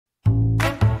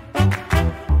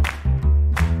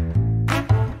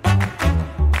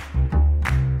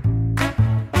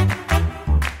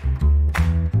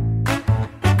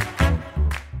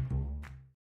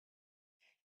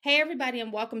Hey, everybody,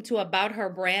 and welcome to About Her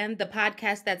Brand, the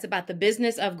podcast that's about the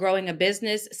business of growing a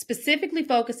business, specifically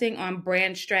focusing on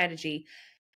brand strategy.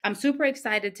 I'm super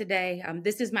excited today.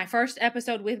 This is my first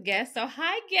episode with guests. So,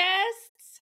 hi,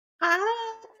 guests.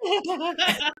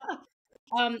 Hi.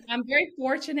 I'm very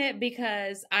fortunate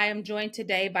because I am joined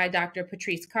today by Dr.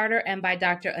 Patrice Carter and by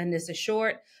Dr. Anissa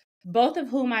Short, both of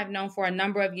whom I've known for a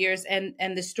number of years. And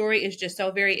the story is just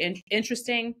so very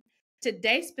interesting.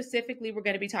 Today, specifically, we're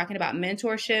going to be talking about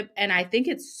mentorship. And I think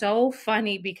it's so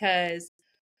funny because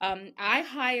I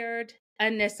hired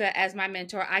Anissa as my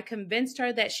mentor. I convinced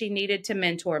her that she needed to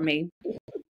mentor me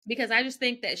because I just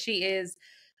think that she is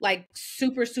like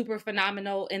super, super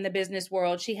phenomenal in the business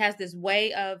world. She has this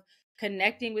way of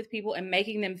connecting with people and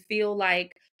making them feel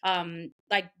like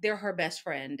they're her best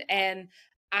friend. And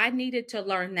I needed to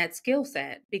learn that skill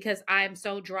set because I'm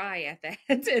so dry at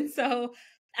that. And so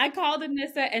I called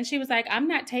Anissa and she was like, I'm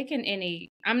not taking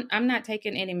any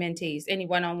mentees, any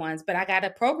one-on-ones, but I got a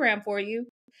program for you.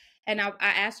 And I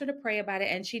asked her to pray about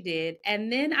it, and she did. And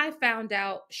then I found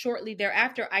out shortly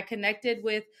thereafter, I connected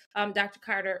with Dr.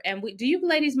 Carter. And do you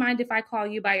ladies mind if I call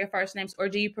you by your first names, or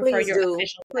do you prefer Please your do.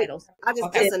 official Please. titles? I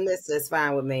just Anissa is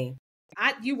fine with me.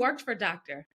 You worked for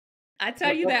Doctor. I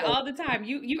tell you that all the time.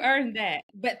 You earned that.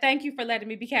 But thank you for letting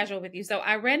me be casual with you. So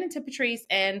I ran into Patrice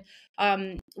and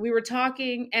we were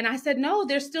talking, and I said, no,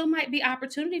 there still might be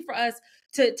opportunity for us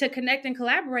to connect and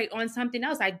collaborate on something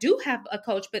else. I do have a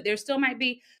coach, but there still might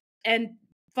be. And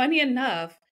funny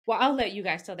enough, well, I'll let you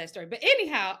guys tell that story. But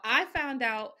anyhow, I found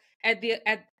out at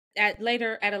a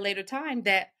later time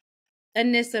that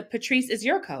Anissa, Patrice is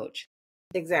your coach.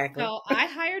 Exactly. So I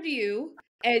hired you,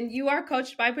 and you are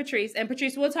coached by Patrice. And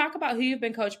Patrice, we'll talk about who you've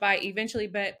been coached by eventually.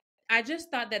 But I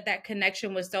just thought that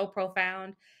connection was so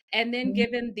profound. And then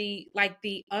given the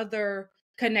other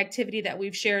connectivity that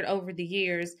we've shared over the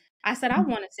years, I said, I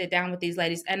want to sit down with these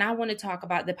ladies and I want to talk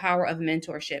about the power of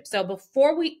mentorship. So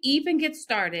before we even get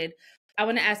started, I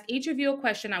want to ask each of you a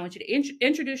question. I want you to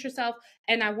introduce yourself,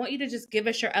 and I want you to just give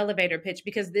us your elevator pitch,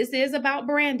 because this is about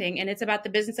branding and it's about the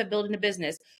business of building a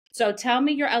business. So tell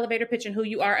me your elevator pitch and who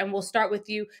you are, and we'll start with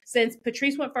you. Since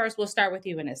Patrice went first, we'll start with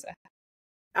you, Anissa.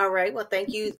 All right. Well, thank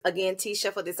you again,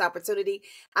 Tisha, for this opportunity.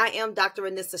 I am Dr.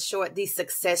 Anissa Short, the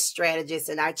success strategist,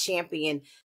 and I champion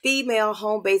female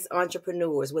home-based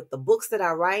entrepreneurs with the books that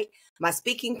I write, my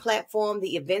speaking platform,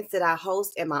 the events that I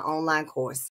host, and my online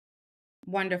course.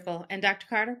 Wonderful. And Dr.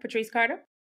 Carter, Patrice Carter?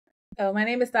 Oh, my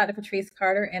name is Dr. Patrice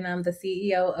Carter, and I'm the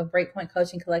CEO of Breakpoint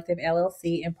Coaching Collective,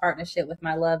 LLC, in partnership with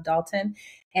my love, Dalton.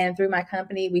 And through my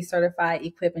company, we certify,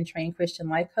 equip, and train Christian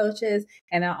life coaches.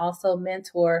 And I also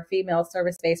mentor female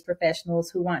service-based professionals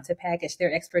who want to package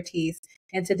their expertise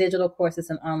into digital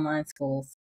courses and online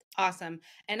schools. Awesome.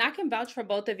 And I can vouch for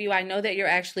both of you. I know that you're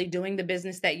actually doing the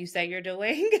business that you say you're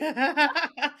doing.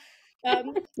 Because,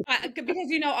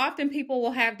 often people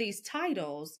will have these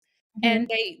titles and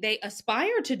they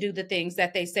aspire to do the things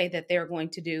that they say that they're going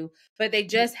to do, but they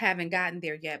just haven't gotten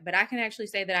there yet. But I can actually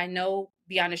say that I know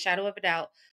beyond a shadow of a doubt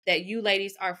that you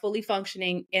ladies are fully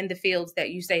functioning in the fields that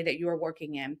you say that you are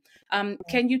working in.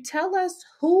 Can you tell us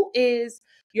who is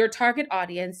your target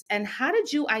audience and how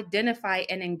did you identify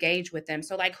and engage with them?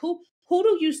 So who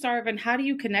do you serve and how do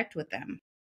you connect with them?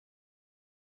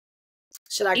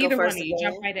 Should I Either go first? One of you,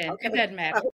 jump right in. Okay. It doesn't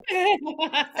matter.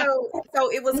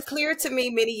 So it was clear to me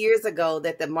many years ago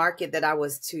that the market that I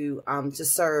was to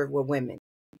serve were women.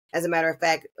 As a matter of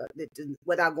fact,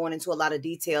 without going into a lot of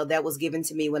detail, that was given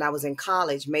to me when I was in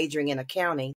college, majoring in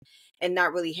accounting, and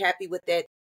not really happy with that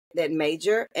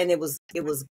major. And it was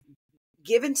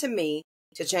given to me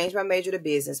to change my major to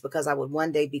business because I would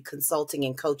one day be consulting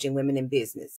and coaching women in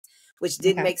business, which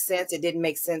didn't make sense. It didn't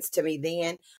make sense to me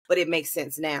then, but it makes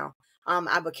sense now.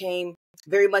 I became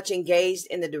very much engaged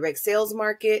in the direct sales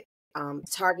market,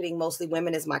 targeting mostly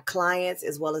women as my clients,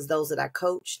 as well as those that I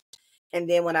coached. And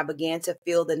then when I began to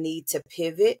feel the need to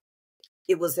pivot,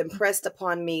 it was impressed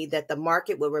upon me that the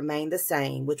market would remain the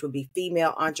same, which would be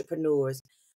female entrepreneurs.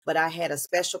 But I had a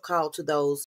special call to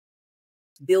those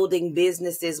building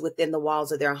businesses within the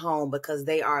walls of their home because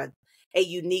they are a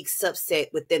unique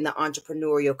subset within the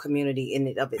entrepreneurial community in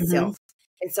and of itself.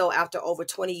 And so after over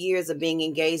 20 years of being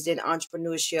engaged in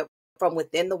entrepreneurship from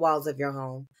within the walls of your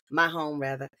home, my home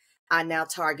rather, I now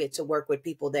target to work with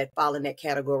people that fall in that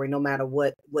category, no matter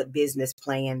what business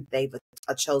plan they've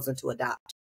chosen to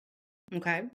adopt.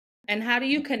 Okay. And how do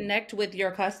you connect with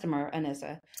your customer,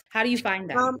 Anissa? How do you find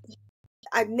them?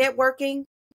 I'm networking,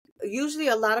 usually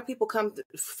a lot of people come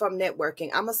from networking.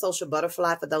 I'm a social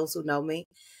butterfly for those who know me.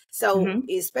 So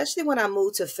especially when I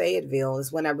moved to Fayetteville is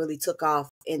when I really took off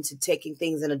into taking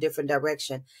things in a different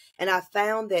direction. And I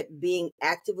found that being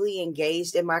actively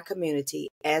engaged in my community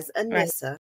as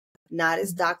Anissa, not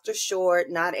as Dr. Short,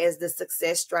 not as the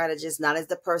success strategist, not as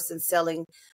the person selling,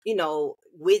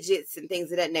 widgets and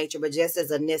things of that nature, but just as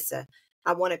Anissa.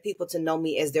 I wanted people to know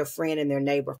me as their friend and their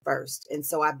neighbor first. And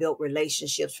so I built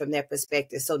relationships from that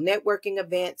perspective. So networking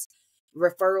events,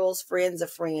 referrals, friends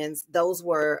of friends, those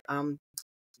were,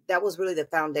 that was really the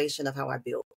foundation of how I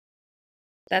built.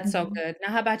 That's so good.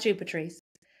 Now, how about you, Patrice?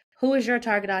 Who is your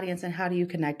target audience and how do you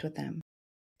connect with them?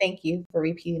 Thank you for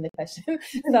repeating the question.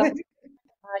 So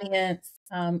audience,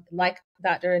 like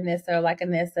Dr. Anissa, or like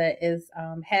Anissa,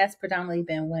 has predominantly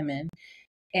been women.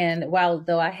 And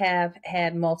though I have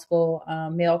had multiple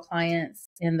male clients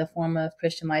in the form of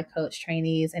Christian life coach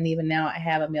trainees, and even now I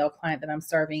have a male client that I'm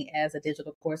serving as a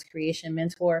digital course creation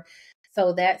mentor.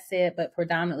 So that said, but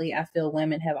predominantly I feel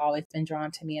women have always been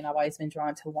drawn to me, and I've always been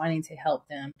drawn to wanting to help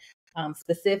them.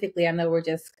 Specifically, I know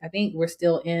I think we're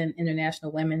still in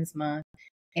International Women's Month.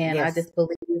 And I just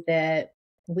believe that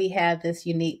we have this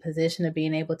unique position of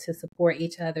being able to support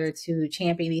each other, to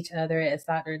champion each other, as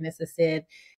Dr. Anissa said,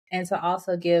 and to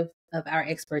also give of our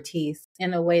expertise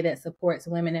in a way that supports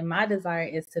women. And my desire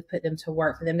is to put them to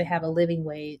work, for them to have a living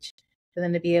wage, for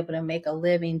them to be able to make a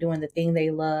living doing the thing they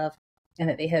love and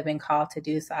that they have been called to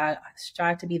do. So I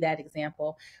strive to be that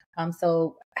example.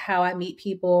 So how I meet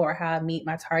people, or how I meet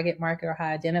my target market, or how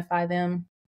I identify them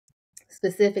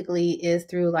specifically, is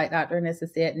through, like Dr. Anissa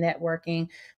said, networking,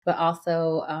 but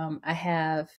also I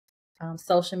have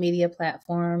social media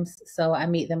platforms. So I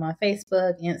meet them on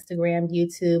Facebook, Instagram,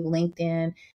 YouTube,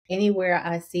 LinkedIn, anywhere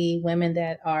I see women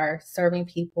that are serving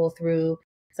people through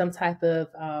some type of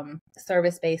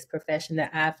service-based profession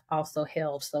that I've also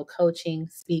held. So coaching,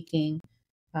 speaking,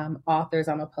 authors,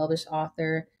 I'm a published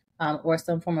author, or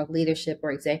some form of leadership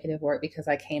or executive work, because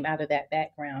I came out of that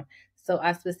background. So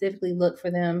I specifically look for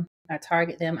them. I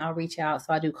target them. I'll reach out.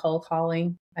 So I do cold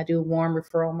calling. I do warm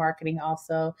referral marketing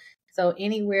also. So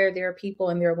anywhere there are people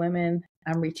and there are women,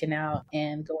 I'm reaching out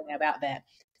and going about that.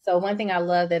 So one thing I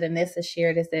love that Anissa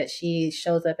shared is that she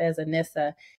shows up as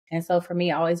Anissa. And so for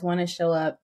me, I always want to show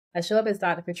up. I show up as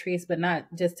Dr. Patrice, but not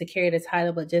just to carry the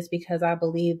title, but just because I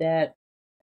believe that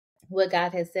what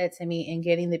God has said to me in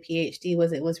getting the PhD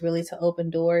was really to open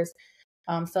doors,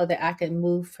 so that I could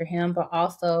move for him, but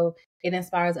also it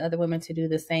inspires other women to do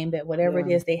the same, that whatever it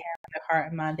is they have in their heart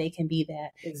and mind, they can be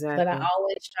that. Exactly. But I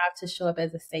always strive to show up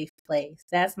as a safe place.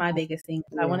 That's my biggest thing.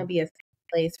 I want to be a safe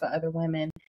place for other women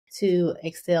to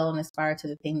excel and aspire to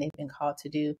the thing they've been called to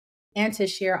do, and to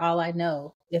share all I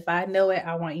know. If I know it,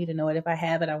 I want you to know it. If I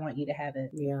have it, I want you to have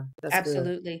it. Yeah, that's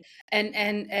absolutely. Good.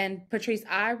 And Patrice,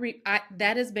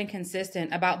 that has been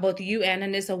consistent about both you and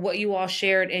Anissa, what you all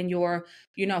shared in your,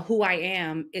 who I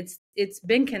am. It's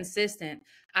been consistent.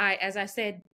 As I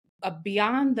said,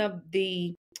 beyond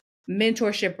the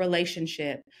mentorship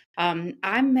relationship,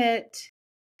 I met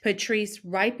Patrice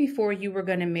right before you were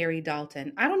going to marry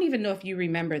Dalton. I don't even know if you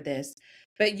remember this,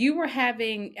 but you were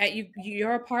having at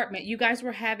your apartment, you guys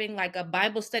were having like a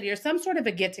Bible study or some sort of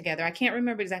a get together. I can't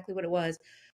remember exactly what it was.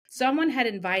 Someone had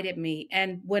invited me.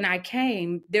 And when I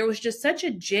came, there was just such a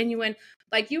genuine,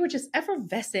 like you were just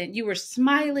effervescent. You were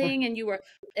smiling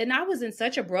and I was in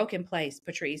such a broken place,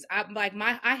 Patrice.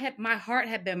 My heart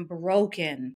had been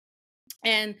broken.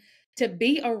 And to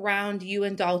be around you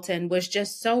and Dalton was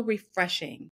just so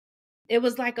refreshing. It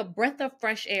was like a breath of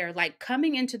fresh air, like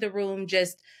coming into the room.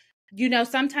 Just,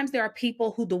 sometimes there are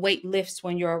people who the weight lifts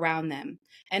when you're around them.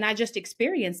 And I just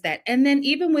experienced that. And then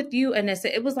even with you,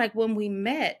 Anissa, it was like when we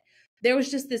met, there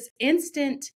was just this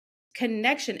instant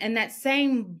connection, and that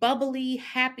same bubbly,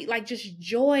 happy, like just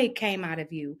joy came out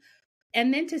of you.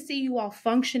 And then to see you all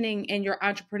functioning in your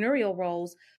entrepreneurial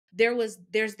roles, there's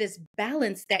this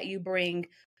balance that you bring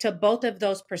to both of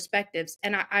those perspectives.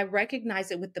 And I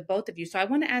recognize it with the both of you. So I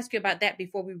want to ask you about that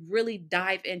before we really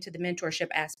dive into the mentorship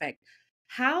aspect.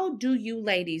 How do you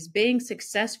ladies, being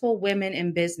successful women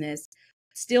in business,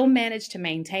 still manage to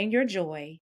maintain your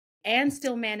joy and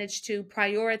still manage to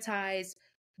prioritize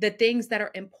the things that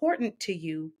are important to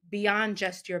you beyond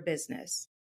just your business?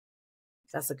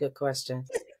 That's a good question.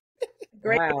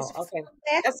 Great. Wow. Okay.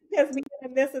 That's because me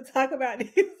and Anissa talk about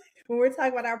this when we're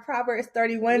talking about our Proverbs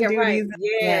 31 duties. Right.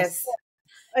 Yes.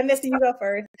 Anissa, you go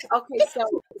first. Okay.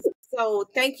 So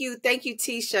thank you,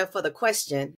 Tisha, for the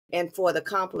question and for the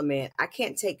compliment. I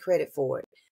can't take credit for it.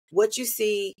 What you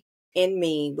see in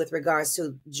me with regards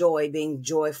to joy, being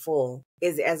joyful,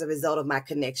 is as a result of my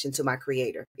connection to my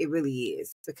creator. It really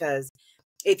is, because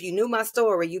If you knew my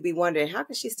story, you'd be wondering, how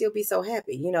can she still be so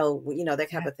happy? That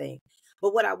type of thing.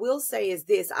 But what I will say is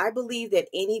this: I believe that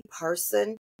any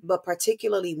person, but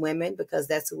particularly women, because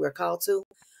that's who we're called to,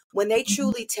 when they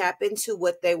truly tap into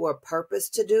what they were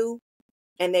purposed to do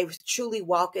and they truly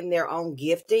walk in their own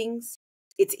giftings,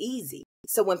 it's easy.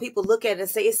 So when people look at it and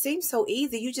say, it seems so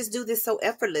easy, you just do this so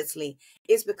effortlessly,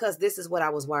 it's because this is what I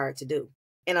was wired to do.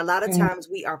 And a lot of times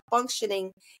we are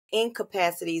functioning in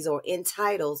capacities or in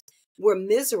titles. We're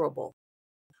miserable,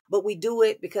 but we do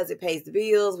it because it pays the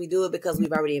bills. We do it because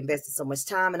we've already invested so much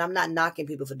time. And I'm not knocking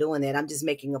people for doing that. I'm just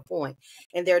making a point.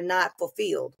 And they're not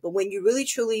fulfilled. But when you really,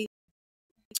 truly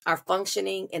are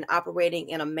functioning and operating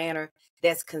in a manner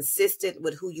that's consistent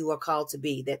with who you are called to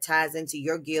be, that ties into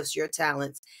your gifts, your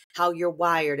talents, how you're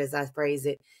wired, as I phrase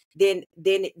it, then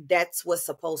that's what's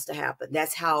supposed to happen.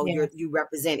 That's how you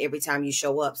represent every time you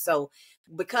show up. So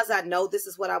because I know this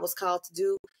is what I was called to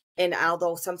do, and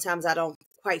although sometimes I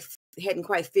hadn't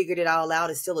quite figured it all out,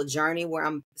 it's still a journey where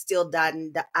I'm still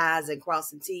dotting the I's and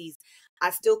crossing T's. I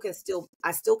still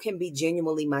can be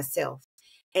genuinely myself.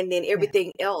 And then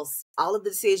everything else, all of the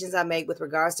decisions I make with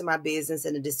regards to my business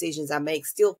and the decisions I make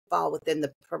still fall within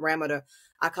the parameter.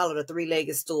 I call it a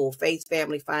three-legged stool: faith,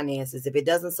 family, finances. If it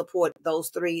doesn't support those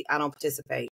three, I don't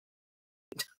participate.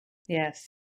 Yes.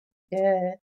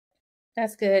 Yeah,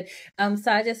 that's good.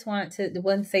 So I just want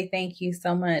to say thank you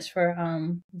so much for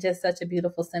just such a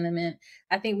beautiful sentiment.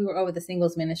 I think we were over the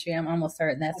singles ministry. I'm almost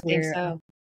certain that's where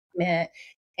we met.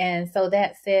 And so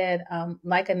that said,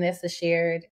 like Anissa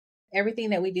shared, everything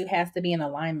that we do has to be in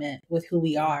alignment with who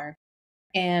we are.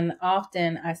 And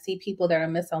often I see people that are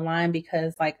misaligned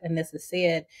because, like Anissa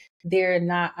said, they're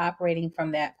not operating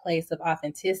from that place of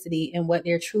authenticity and what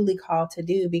they're truly called to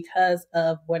do because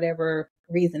of whatever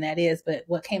reason that is. But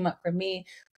what came up for me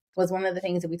was one of the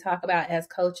things that we talk about as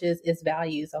coaches is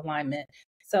values alignment.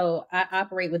 So I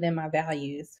operate within my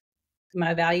values.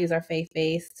 My values are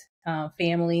faith-based,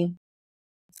 family,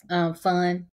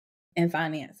 fun, and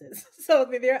finances. So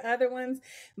there are other ones,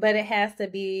 but it has to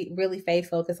be really faith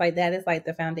focused. Like that is like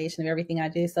the foundation of everything I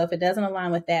do. So if it doesn't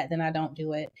align with that, then I don't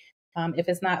do it. If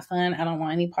it's not fun, I don't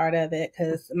want any part of it,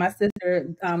 because my sister,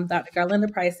 Dr. Garlinda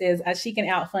Price, says she can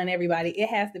out fun everybody. It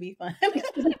has to be fun.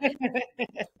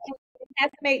 It has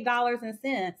to make dollars and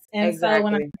cents. And so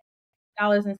when I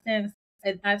dollars and cents,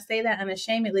 I say that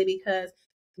unashamedly because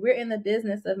we're in the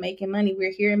business of making money.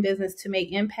 We're here in business to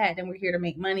make impact, and we're here to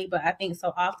make money. But I think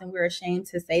so often we're ashamed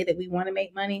to say that we want to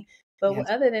make money. But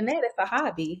other than that, it's a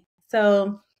hobby.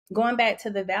 So going back to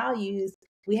the values,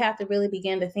 we have to really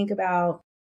begin to think about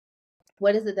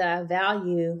what is it that I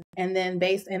value, and then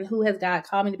based on who has God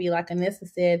called me to be, like Anissa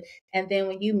said. And then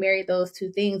when you marry those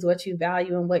two things, what you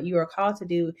value and what you are called to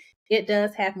do, it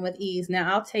does happen with ease.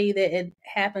 Now, I'll tell you that it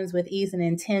happens with ease and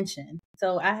intention.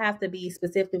 So I have to be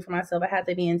specifically for myself. I have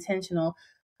to be intentional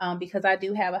because I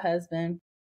do have a husband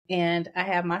and I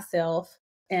have myself.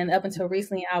 And up until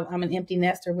recently, I'm an empty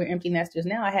nester. We're empty nesters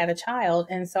now. I had a child.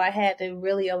 And so I had to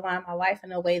really align my life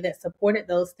in a way that supported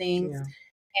those things. Yeah.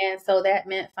 And so that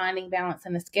meant finding balance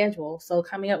in the schedule. So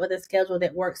coming up with a schedule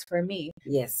that works for me.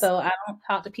 Yes. So I don't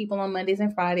talk to people on Mondays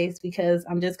and Fridays because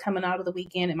I'm just coming out of the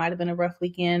weekend. It might have been a rough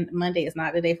weekend. Monday is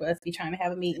not the day for us to be trying to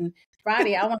have a meeting.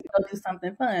 Friday, I want to go do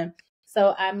something fun.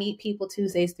 So I meet people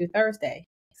Tuesdays through Thursday.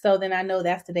 So then I know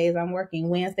that's the days I'm working.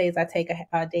 Wednesdays, I take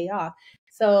a day off.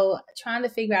 So trying to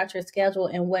figure out your schedule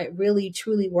and what really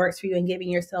truly works for you and giving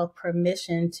yourself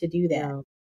permission to do that.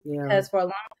 Yeah. Because for a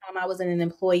long time, I was in an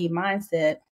employee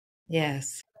mindset.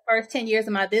 Yes. The first 10 years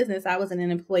of my business, I was in an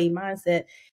employee mindset.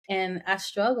 And I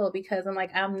struggle because I'm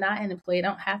like, I'm not an employee. I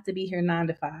don't have to be here 9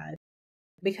 to 5.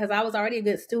 Because I was already a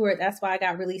good steward. That's why I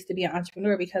got released to be an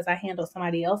entrepreneur, because I handled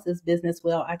somebody else's business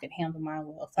well. I could handle mine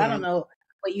well. So I don't know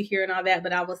what you hear and all that,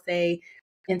 but I will say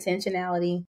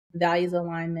intentionality, values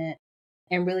alignment,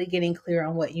 and really getting clear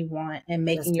on what you want and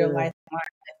making your life align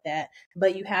with that.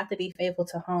 But you have to be faithful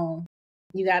to home.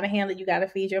 You got to handle, you got to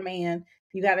feed your man.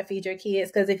 You got to feed your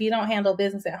kids, because if you don't handle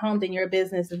business at home, then your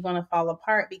business is going to fall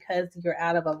apart because you're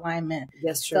out of alignment.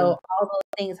 That's true. So all those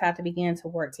things have to begin to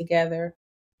work together.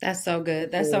 That's so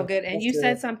good. That's so good. And you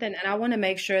said something, and I want to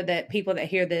make sure that people that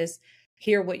hear this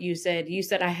hear what you said. You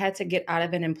said I had to get out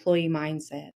of an employee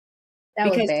mindset. That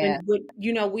was bad.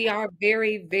 When, we are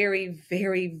very, very,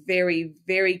 very, very,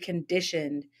 very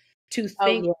conditioned to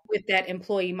think with that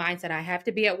employee mindset. I have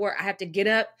to be at work. I have to get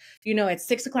up, at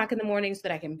 6 o'clock in the morning so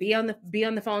that I can be on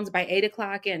the phones by 8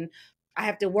 o'clock, and I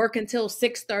have to work until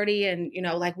 6:30.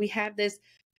 And we have this.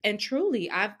 And truly,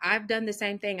 I've done the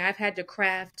same thing. I've had to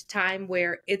craft time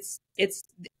where it's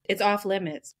off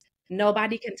limits.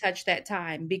 Nobody can touch that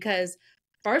time, because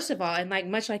first of all, and like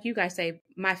much like you guys say,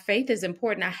 my faith is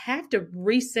important. I have to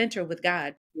recenter with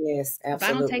God. Yes, If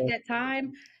I don't take absolutely. that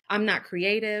time, I'm not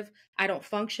creative. I don't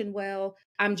function well.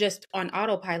 I'm just on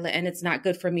autopilot, and it's not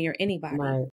good for me or anybody.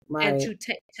 Right, And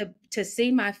right. to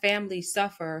see my family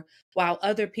suffer while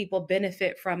other people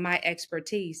benefit from my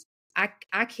expertise,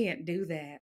 I can't do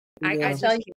that. I Yeah. Tell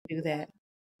just you can't do that.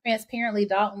 transparently,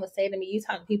 Dalton would say to me, "You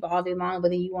talk to people all day long,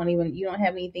 but then you don't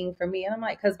have anything for me." And I'm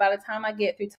like, "Because by the time I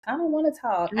get through, I don't want to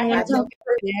talk. I I don't have want to no talk.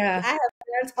 words. Yeah. I have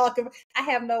no talking. I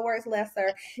have no words left,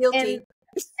 sir." Guilty.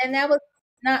 And that was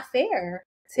not fair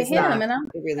to It's him. not. And I'm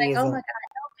It really like, "Oh my isn't. God,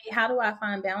 help me! How do I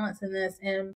find balance in this?"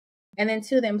 And then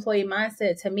too, the employee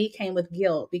mindset to me came with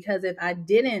guilt, because if I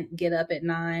didn't get up at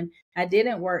 9, I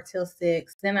didn't work till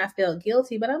 6, then I felt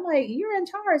guilty. But I'm like, you're in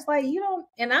charge. Like, you don't,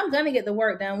 and I'm going to get the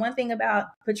work done. One thing about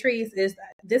Patrice is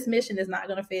this mission is not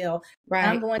going to fail.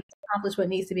 I'm Right. going to accomplish what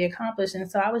needs to be accomplished.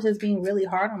 And so I was just being really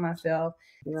hard on myself.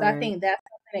 So I Right. think that's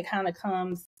something that kind of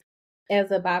comes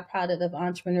as a byproduct of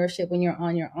entrepreneurship. When you're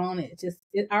on your own, it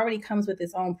already comes with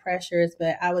its own pressures,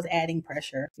 but I was adding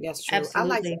pressure. That's true. I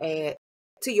like to Absolutely. add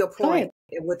to your Go ahead.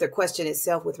 point with the question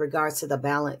itself with regards to the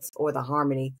balance or the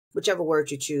harmony, whichever word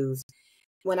you choose.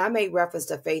 When I make reference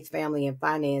to faith, family, and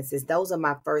finances, those are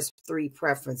my first three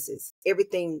preferences.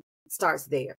 Everything starts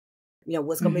there. You know,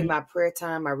 what's going to be Mhm. my prayer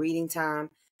time, my reading time,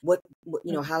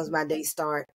 how does my day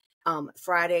start?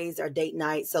 Fridays are date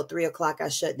night. So 3 o'clock I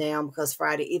shut down, because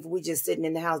Friday, if we just sitting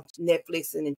in the house,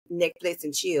 Netflix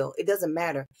and chill, it doesn't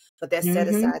matter, but that's set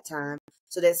Mhm. aside time.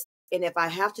 And if I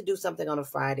have to do something on a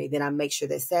Friday, then I make sure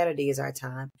that Saturday is our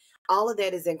time. All of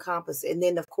that is encompassed. And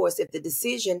then of course, if the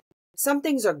decision, some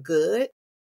things are good,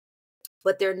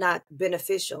 but they're not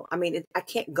beneficial. I mean, I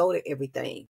can't go to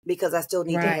everything, because I still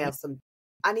need to Right. have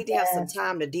I need to have some Yes.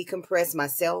 time to decompress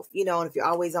myself, and if you're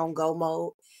always on go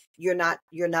mode, you're not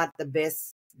the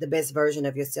best version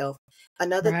of yourself.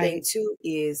 Another thing Right. too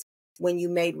is when you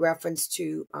made reference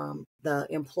to the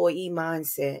employee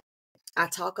mindset. I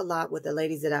talk a lot with the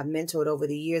ladies that I've mentored over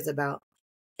the years about,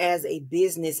 as a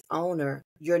business owner,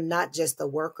 you're not just the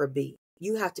worker bee.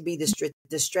 You have to be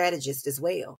the strategist as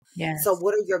well. So Yes.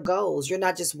 what are your goals? You're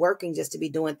not just working just to be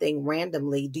doing things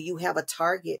randomly. Do you have a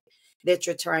target that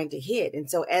you're trying to hit? And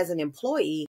so as an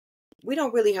employee, we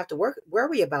don't really have to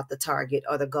worry about the target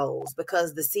or the goals,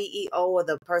 because the CEO or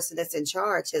the person that's in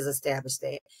charge has established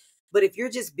that. But if you're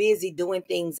just busy doing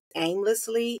things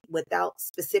aimlessly without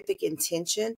specific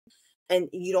intention, and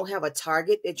you don't have a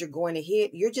target that you're going to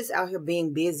hit, you're just out here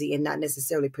being busy and not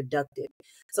necessarily productive.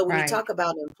 So when you Right. talk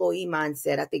about an employee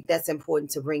mindset, I think that's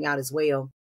important to bring out as well.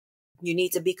 You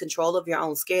need to be control of your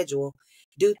own schedule,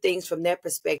 do things from that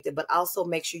perspective, but also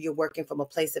make sure you're working from a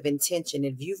place of intention.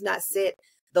 If you've not set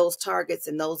those targets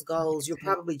and those goals, you're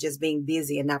probably just being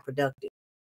busy and not productive.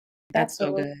 That's so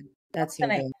Absolutely. good. That's so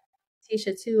And good.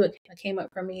 Tisha, too, what came up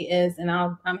for me is, and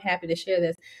I'm happy to share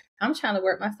this. I'm trying to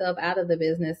work myself out of the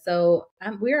business. So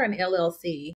we're an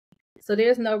LLC. So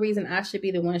there's no reason I should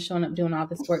be the one showing up doing all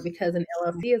this work, because an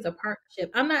LLC is a partnership.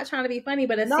 I'm not trying to be funny,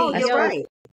 but as No, That's you're CEO, good. right.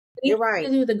 we You're have right.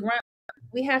 to do the grunt.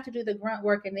 We have to do the grunt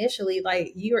work initially.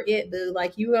 Like, you're it, boo.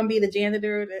 Like, you're gonna be the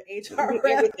janitor, the HR You're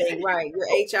rep. everything, right. You're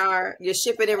HR, you're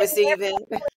shipping and receiving.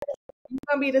 You're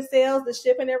gonna be the sales, the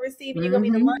shipping and receiving. You're gonna be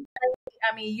the lunch. Mhm.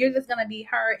 I mean, you're just gonna be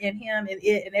her and him and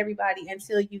it and everybody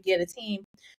until you get a team.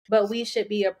 But we should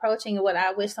be approaching, what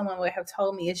I wish someone would have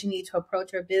told me is, you need to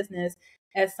approach your business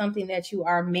as something that you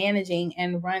are managing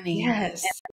and running, Yes.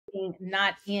 and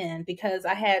not in, because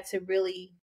I had to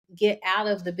really get out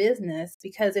of the business,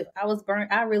 because I was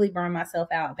burnt. I really burned myself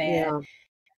out bad. Yeah,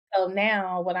 So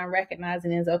now what I'm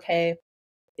recognizing is, okay,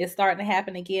 it's starting to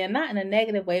happen again, not in a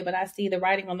negative way, but I see the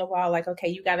writing on the wall, like, okay,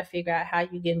 you got to figure out how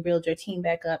you can build your team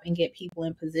back up and get people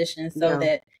in position so yeah,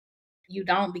 that you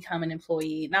don't become an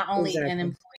employee, not only an exactly.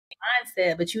 employee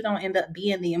mindset, but you don't end up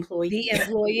being the The employee.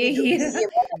 employee. You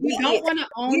Be don't it. want to You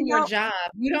own your know, job.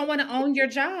 You don't want to own your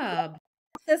job.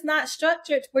 It's not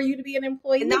structured for you to be an no,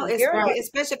 employee. it's right, Everybody,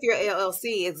 especially if you're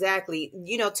LLC. Exactly.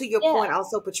 To your yeah, point,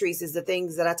 also, Patrice, is the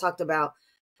things that I talked about.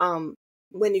 Um,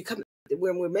 when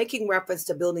we're making reference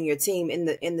to building your team in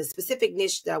the specific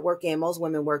niche that I work in, most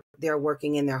women they're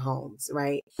working in their homes,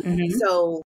 right? Mhm.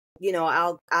 So,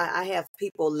 I have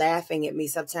people laughing at me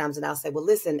sometimes, and I'll say, well,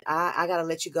 listen, I got to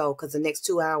let you go, because the next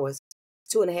 2 hours,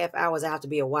 2.5 hours, I have to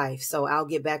be a wife. So I'll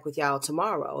get back with y'all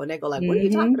tomorrow. And they go like, what are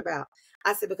you talking Mhm. about?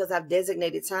 I said, because I've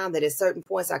designated time that at certain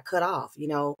points I cut off, I'm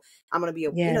going to be,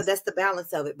 Yes. that's the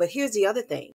balance of it. But here's the other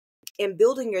thing. In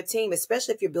building your team,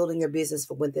 especially if you're building your business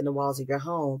for within the walls of your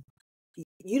home,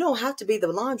 you don't have to be the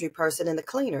laundry person and the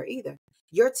cleaner either.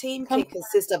 Your team come can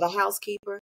consist of a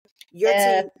housekeeper, Your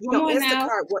team, Come on now.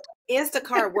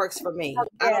 Instacart works for me.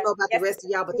 I Yeah. don't know about the Yes, rest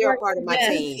of y'all, but it they're a works part for of my Yes.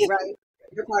 team, right?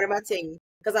 They're part of my team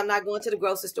because I'm not going to the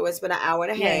grocery store and spend an hour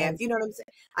and a half. Yes. You know what I'm saying?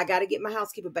 I got to get my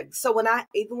housekeeper back. So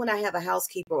even when I have a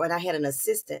housekeeper and I had an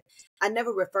assistant, I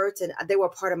never referred to, they were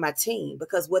part of my team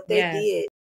because what they Yes. did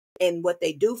and what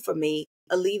they do for me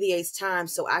alleviates time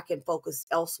so I can focus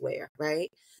elsewhere, right?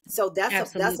 So that's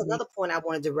Absolutely. another point I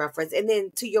wanted to reference. And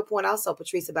then to your point also,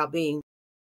 Patrice, about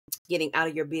getting out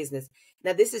of your business.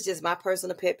 Now, this is just my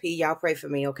personal pet peeve. Y'all pray for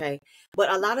me, okay? But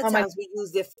a lot of times we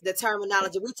use the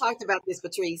terminology. We talked about this,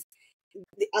 Patrice.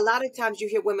 A lot of times you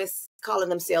hear women calling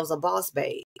themselves a boss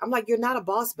babe. I'm like, you're not a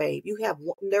boss babe. You have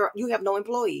no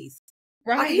employees.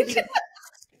 How can you Right. be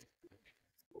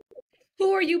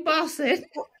Who are you bossing?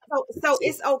 so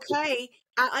it's okay.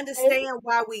 I understand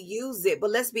why we use it, but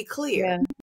let's be clear. Yeah.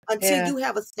 Until Yeah. you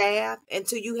have a staff,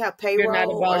 until you have You're not a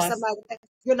payroll or boss. somebody,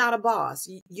 you're not a boss.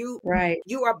 Right.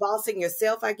 You are bossing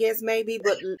yourself, I guess, maybe,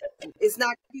 but it's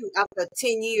not you. After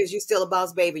 10 years, you're still a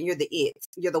boss baby and you're the it.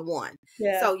 You're the one.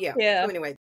 Yeah. So yeah. Yeah. So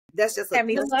anyway, that's just a I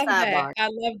love that. sidebar. I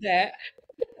love that.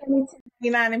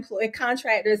 1099 employee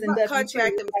contractors and W-2.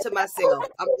 Contract to myself.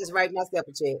 I'm just writing myself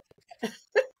a check.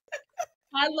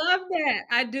 I love that.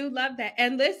 I do love that.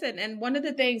 And listen, and one of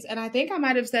the things, and I think I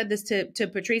might have said this to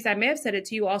Patrice, I may have said it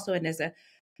to you also, Anissa,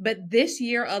 but this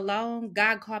year alone,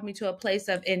 God called me to a place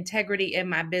of integrity in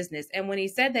my business. And when he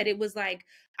said that, it was like,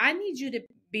 I need you to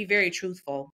be very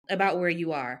truthful about where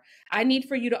you are. I need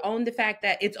for you to own the fact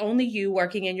that it's only you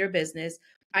working in your business.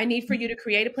 I need for you to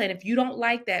create a plan. If you don't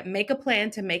like that, make a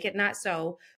plan to make it not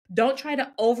so. Don't try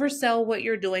to oversell what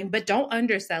you're doing, but don't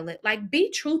undersell it. Like,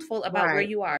 be truthful about where Right.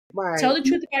 you are. Right. Tell the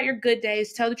truth about your good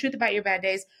days. Tell the truth about your bad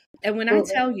days. And when I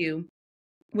tell you,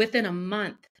 within a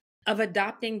month of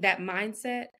adopting that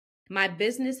mindset, my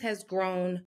business has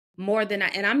grown more than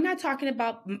and I'm not talking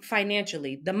about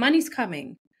financially. The money's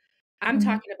coming. I'm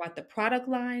talking about the product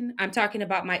line. I'm talking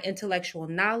about my intellectual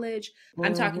knowledge.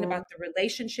 I'm talking about the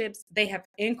relationships. They have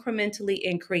incrementally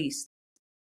increased.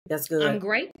 That's good. I'm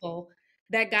grateful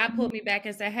that God pulled me back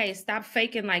and said, hey, stop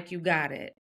faking like you got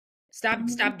it.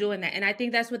 Stop doing that. And I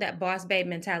think that's what that boss babe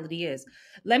mentality is.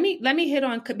 Let me hit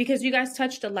on, because you guys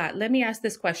touched a lot. Let me ask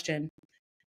this question.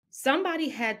 Somebody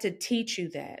had to teach you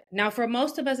that. Now, for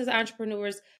most of us as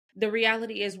entrepreneurs, the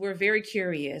reality is we're very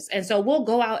curious. And so we'll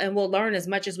go out and we'll learn as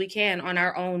much as we can on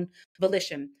our own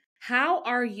volition.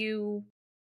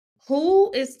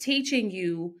 Who is teaching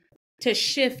you to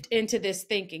shift into this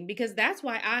thinking? Because that's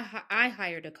why I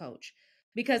hired a coach,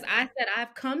 because I said,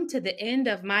 I've come to the end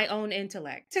of my own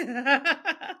intellect.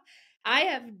 I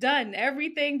have done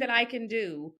everything that I can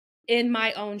do in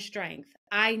my own strength.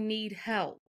 I need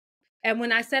help. And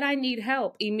when I said I need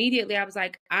help, immediately I was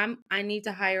like, I need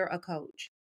to hire a coach.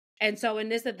 And so in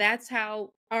this, that's how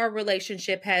our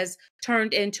relationship has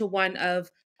turned into one of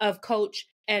coach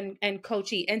and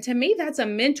coachee. And to me, that's a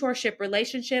mentorship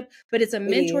relationship, but it's a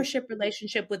mentorship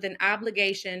relationship with an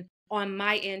obligation on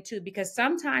my end too, because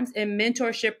sometimes in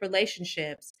mentorship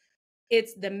relationships,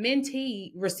 it's the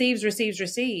mentee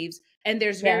receives, and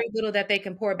there's very little that they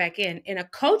can pour back in. In a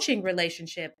coaching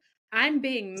relationship, I'm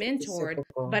being mentored,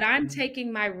 but I'm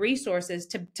taking my resources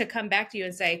to come back to you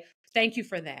and say, thank you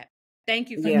for that. Thank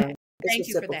you for that. Thank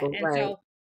you for that. And so,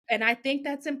 and I think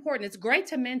that's important. It's great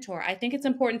to mentor. I think it's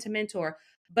important to mentor,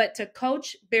 but to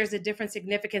coach, there's a different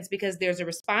significance because there's a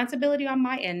responsibility on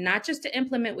my end, not just to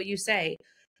implement what you say,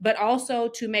 but also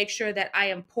to make sure that I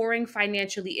am pouring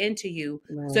financially into you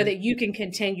so that you can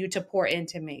continue to pour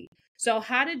into me. So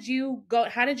how did you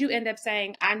end up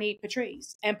saying, I need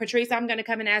Patrice? And Patrice, I'm going to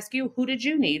come and ask you, who did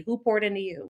you need? Who poured into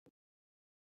you?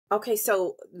 Okay,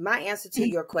 so my answer to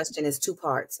your question is two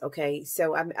parts. Okay,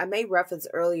 so I made reference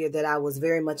earlier that I was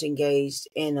very much engaged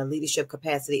in a leadership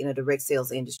capacity in a direct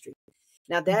sales industry.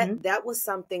 Now that was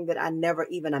something that I never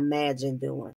even imagined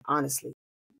doing, honestly.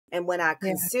 And when I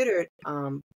considered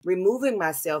removing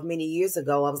myself many years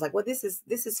ago, I was like, well, this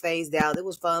is phased out. It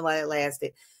was fun while it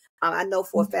lasted. I know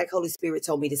for a fact Holy Spirit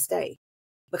told me to stay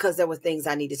because there were things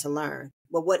I needed to learn.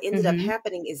 But what ended up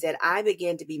happening is that I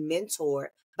began to be mentored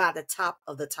by the top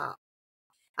of the top.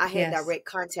 I had direct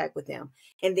contact with them.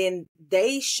 And then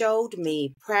they showed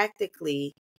me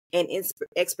practically and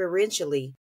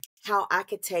experientially how I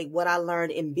could take what I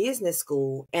learned in business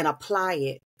school and apply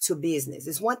it to business.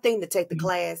 It's one thing to take the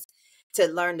class, to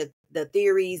learn the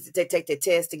theories, to take the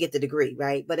test, to get the degree,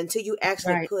 right? But until you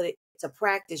actually put it to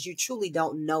practice, you truly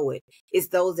don't know it. It's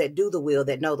those that do the will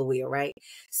that know the will, right?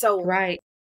 So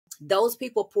those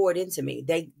people poured into me.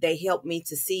 They helped me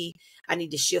to see I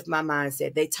need to shift my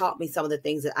mindset. They taught me some of the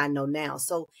things that I know now.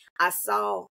 So I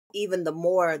saw even the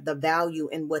more the value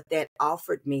in what that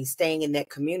offered me staying in that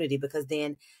community, because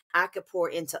then I could pour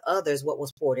into others what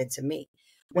was poured into me.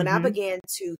 When I began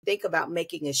to think about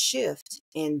making a shift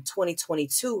in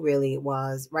 2022, really it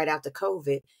was right after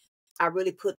COVID, I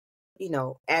really put,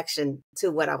 action to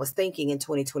what I was thinking in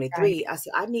 2023. Right. I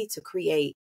said, I need to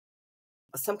create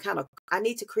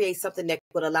something that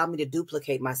would allow me to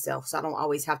duplicate myself. So I don't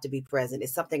always have to be present.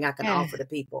 It's something I can Yeah. offer to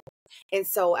people. And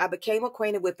so I became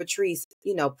acquainted with Patrice.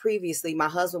 Previously my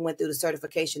husband went through the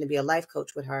certification to be a life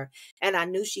coach with her. And I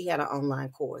knew she had an online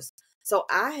course. So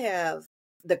I have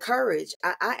the courage.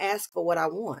 I ask for what I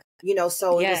want,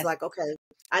 so it was Yes. like, okay,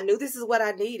 I knew this is what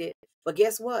I needed, but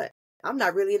guess what? I'm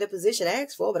not really in a position to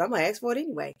ask for, but I'm going to ask for it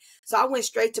anyway. So I went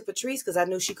straight to Patrice because I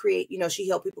knew she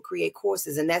helped people create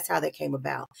courses, and that's how that came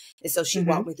about. And so she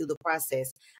walked me through the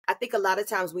process. I think a lot of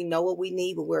times we know what we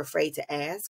need, but we're afraid to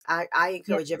ask. I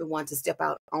encourage everyone to step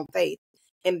out on faith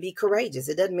and be courageous.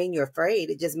 It doesn't mean you're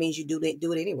afraid. It just means you do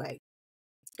it anyway.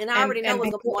 And I already know And it's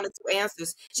going to be one or two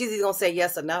answers. She's either going to say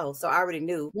yes or no. So I already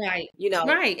knew, right. I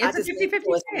It's a just went 50-50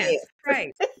 towards the chance. yes.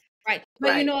 Right. Right.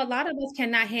 But Right. a lot of us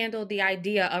cannot handle the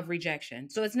idea of rejection.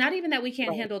 So it's not even that we can't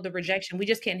Right. handle the rejection. We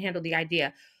just can't handle the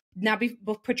idea. Now,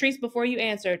 Patrice, before you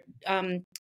answered,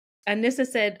 Anissa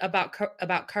said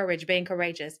about courage, being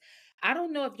courageous. I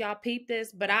don't know if y'all peeped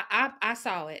this, but I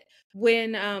saw it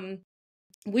when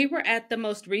we were at the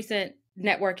most recent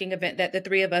networking event that the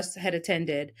three of us had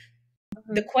attended.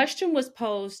 The question was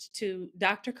posed to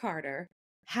Dr. Carter: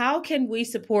 how can we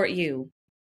support you?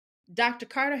 Dr.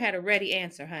 Carter had a ready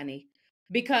answer, honey,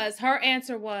 because her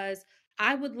answer was,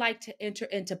 I would like to enter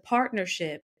into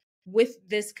partnership with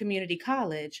this community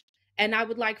college, and I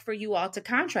would like for you all to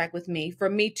contract with me for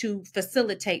me to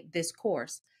facilitate this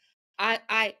course. I'm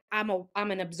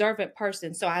an observant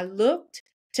person, so I looked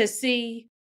to see,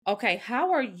 okay,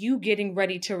 how are you getting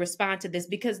ready to respond to this?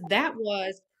 Because that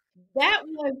was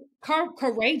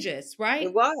courageous, right?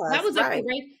 It That was, was a right.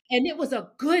 courageous, and it was a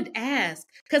good ask.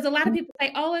 Because a lot of people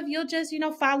say, oh, if you'll just,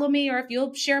 follow me, or if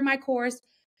you'll share my course.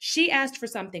 She asked for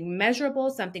something measurable,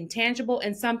 something tangible,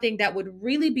 and something that would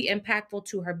really be impactful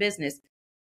to her business.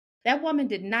 That woman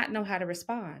did not know how to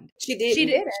respond. She She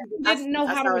didn't. didn't know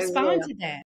I how to saw it as well. respond to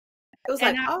that. It was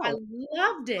And like, I oh,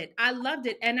 loved it. I loved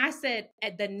it. And I said,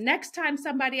 at the next time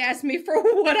somebody asks me for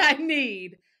what I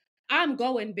need, I'm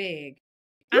going big.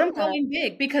 I'm Yeah. going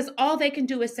big, because all they can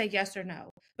do is say yes or no.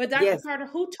 But Dr. yes. Carter,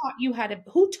 who taught you how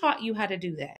to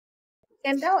do that?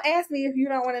 And don't ask me if you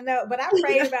don't want to know. But I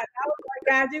prayed about it. I was like,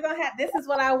 God, you're gonna have, this is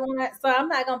what I want. So I'm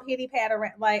not gonna pity pat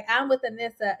around. Like, I'm with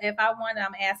Anissa. If I want it,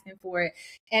 I'm asking for it.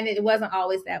 And it wasn't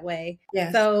always that way.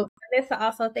 Yes. So Anissa,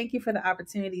 also thank you for the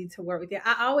opportunity to work with you.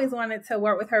 I always wanted to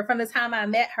work with her. From the time I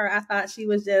met her, I thought she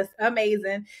was just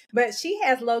amazing. But she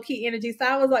has low key energy. So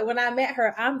I was like, when I met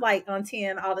her, I'm like on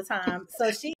 10 all the time.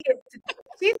 So she's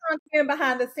on 10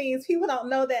 behind the scenes. People don't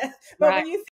know that. But when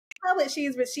you see public,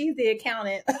 she's the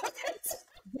accountant.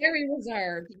 Very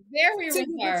reserved. Very Until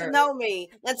you get to reserved. know me.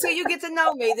 Until you get to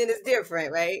know me, then it's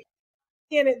different, right?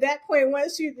 And at that point,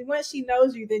 once she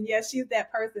knows you, then yes, she's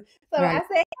that person. So Right. I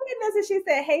said, hey, Vanessa. She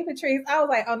said, hey, Patrice. I was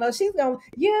like, oh no,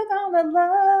 you're gonna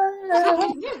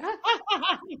love.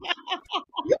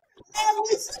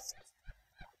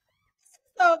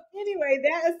 So anyway,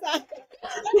 that aside.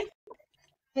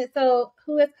 And so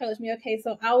who has coached me? Okay,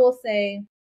 so I will say,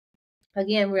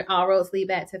 again, we're all roads lead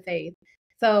back to faith.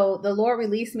 So the Lord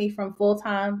released me from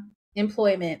full-time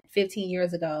employment 15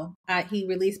 years ago. He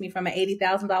released me from an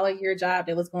 $80,000 a year job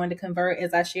that was going to convert,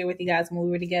 as I shared with you guys when we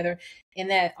were together in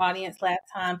that audience last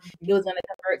time. It was going to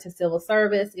convert to civil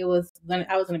service. I was going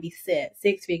to be set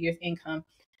 6 figures income,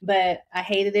 but I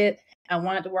hated it. I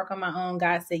wanted to work on my own.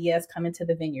 God said, yes, come into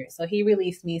the vineyard. So he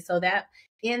released me. So that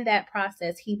in that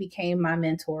process, he became my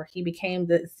mentor. He became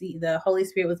the Holy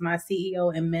Spirit was my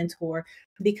CEO and mentor,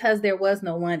 because there was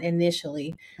no one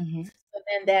initially. Mm-hmm. So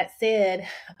then that said,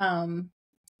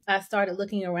 I started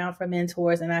looking around for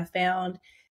mentors, and I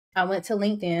went to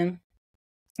LinkedIn,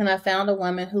 and I found a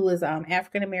woman who was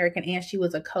African American, and she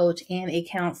was a coach and a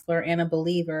counselor and a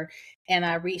believer. And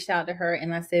I reached out to her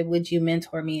and I said, would you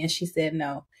mentor me? And she said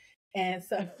no. And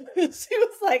so she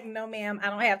was like, no, ma'am, I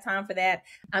don't have time for that.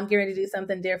 I'm getting to do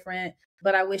something different,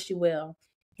 but I wish you will.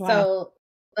 Wow. So,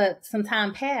 but some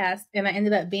time passed, and I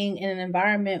ended up being in an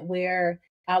environment where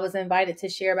I was invited to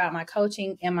share about my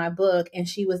coaching and my book. And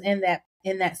she was in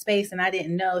that space, and I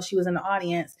didn't know she was in the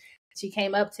audience. She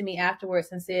came up to me afterwards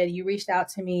and said, you reached out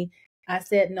to me. I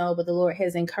said no, but the Lord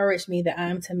has encouraged me that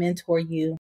I'm to mentor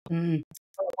you for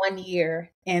 1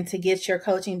 year, and to get your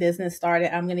coaching business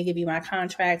started. I'm going to give you my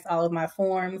contracts, all of my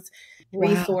forms,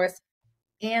 resource,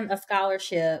 and a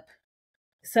scholarship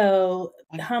So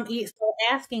so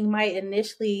asking might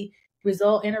initially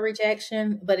result in a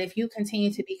rejection, but if you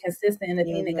continue to be consistent in the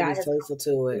thing that God be has faithful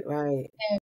to it, right?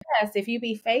 And yes, if you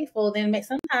be faithful, then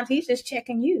sometimes he's just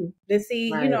checking you to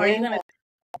see, Right. are you going to,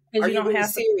 because Are you you don't really have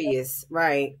serious?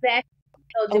 Right. exactly.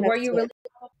 Oh, So were that's you good.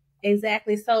 really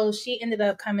exactly? So she ended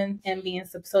up coming and being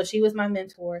so she was my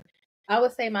mentor. I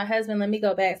would say my husband. Let me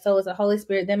go back. So it was the Holy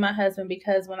Spirit, then my husband,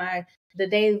 because the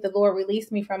day the Lord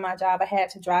released me from my job, I had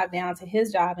to drive down to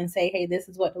his job and say, hey, this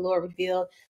is what the Lord revealed.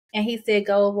 And he said,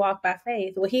 go walk by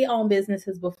faith. Well, he owned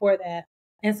businesses before that.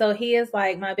 And so he is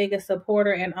like my biggest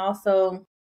supporter, and also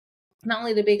not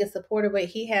only the biggest supporter, but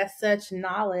he has such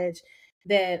knowledge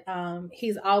that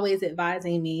he's always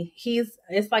advising me.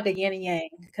 It's like a yin and yang,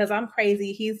 because I'm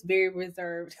crazy. He's very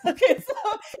reserved. Okay,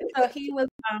 so he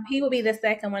will be the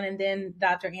second one, and then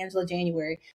Dr. Angela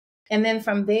January, and then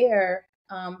from there,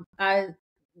 I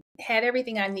had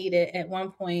everything I needed at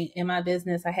one point in my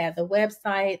business. I had the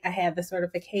website, I had the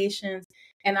certifications,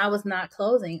 and I was not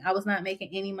closing. I was not making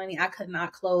any money. I could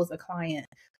not close a client.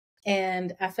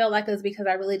 And I felt like it was because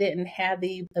I really didn't have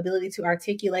the ability to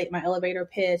articulate my elevator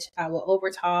pitch. I would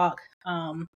overtalk.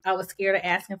 I was scared of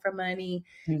asking for money.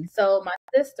 Mm-hmm. So my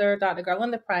sister, Dr.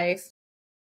 Garlinda Price,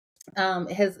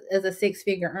 is a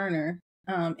six-figure earner,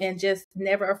 and just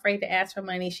never afraid to ask for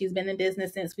money. She's been in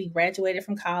business since we graduated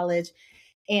from college.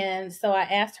 And so I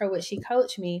asked her, would she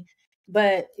coach me?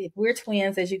 But we're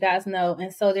twins, as you guys know.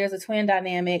 And so there's a twin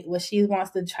dynamic where she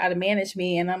wants to try to manage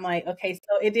me. And I'm like, okay,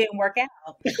 so it didn't work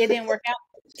out. It didn't work out.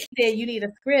 She said, you need a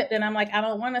script. And I'm like, I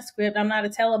don't want a script. I'm not a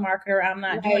telemarketer. I'm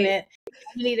not doing it.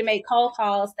 You need to make cold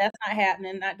calls. That's not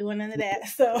happening. Not doing none of that.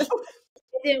 So it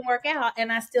didn't work out.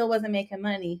 And I still wasn't making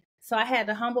money. So I had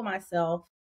to humble myself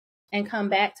and come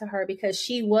back to her, because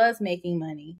she was making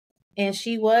money and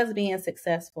she was being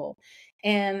successful.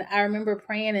 And I remember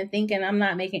praying and thinking, I'm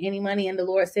not making any money. And the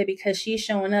Lord said, because she's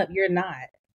showing up, you're not.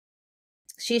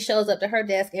 She shows up to her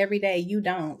desk every day. You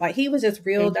don't. Like, he was just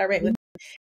real direct with me.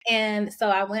 And so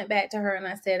I went back to her and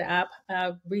I said,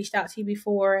 I reached out to you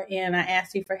before and I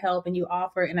asked you for help and you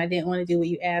offered, and I didn't want to do what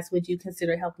you asked. Would you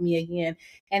consider helping me again?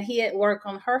 And he had worked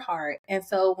on her heart. And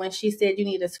so when she said, you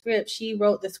need a script, she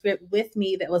wrote the script with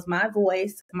me. That was my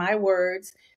voice, my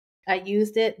words. I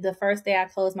used it the first day I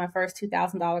closed my first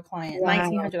 $2,000 client, wow.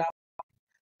 $1,900.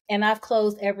 And I've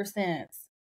closed ever since.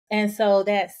 And so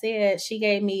that said, she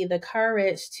gave me the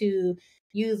courage to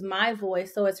use my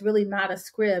voice. So it's really not a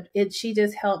script. She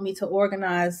just helped me to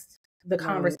organize the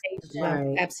conversation.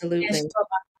 Right. Absolutely.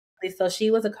 So she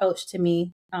was a coach to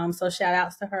me. So shout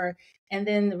outs to her. And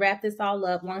then wrap this all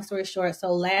up, long story short.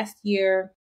 So last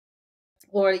year,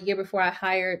 or the year before, I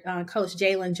hired Coach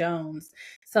Jalen Jones.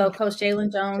 So Coach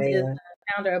Jalen Jones is the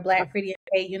founder of Black Freedom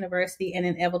State University and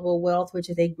Inevitable Wealth, which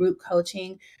is a group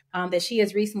coaching that she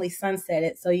has recently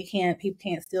sunsetted. So people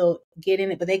can't still get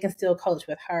in it, but they can still coach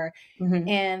with her. Mm-hmm.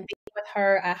 And with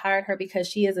her, I hired her because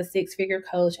she is a six-figure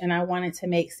coach and I wanted to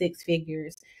make six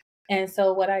figures. And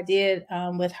so what I did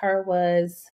with her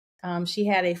was she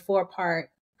had a 4-part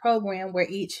program where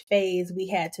each phase we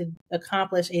had to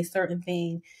accomplish a certain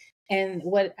thing. And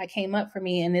what I came up for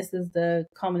me, and this is the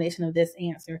culmination of this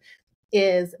answer,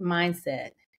 is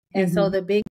mindset. And mm-hmm. So the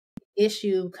big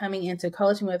issue coming into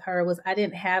coaching with her was I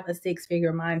didn't have a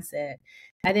six-figure mindset.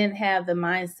 I didn't have the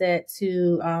mindset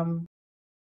to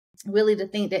really to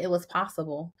think that it was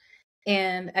possible.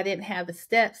 And I didn't have the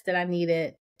steps that I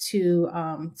needed to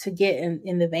get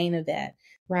in the vein of that.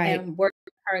 Right. And working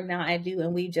with her now I do,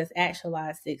 and we just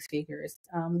actualized 6 figures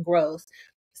gross.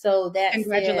 So that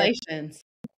congratulations.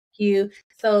 You.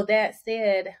 So that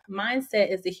said,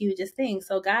 mindset is the hugest thing.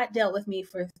 So God dealt with me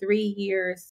for 3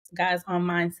 years, guys, on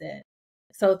mindset.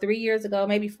 So 3 years ago,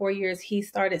 maybe 4 years, he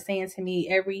started saying to me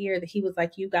every year that he was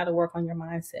like, you got to work on your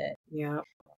mindset. Yeah.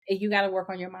 And you got to work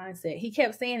on your mindset. He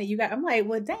kept saying it. I'm like,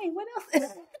 well, dang, what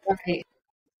else? Right.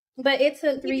 But it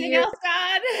took 3 years.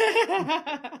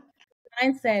 God?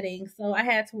 Mindsetting. So I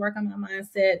had to work on my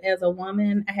mindset as a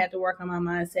woman. I had to work on my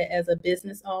mindset as a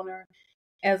business owner,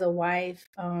 as a wife,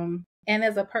 and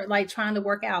as a like trying to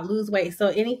work out, lose weight. So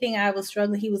anything I was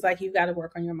struggling, he was like, you got to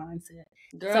work on your mindset.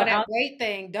 Girl, so that weight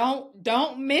thing,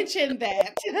 don't mention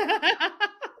that.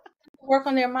 Work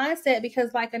on their mindset,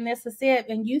 because like Anissa said,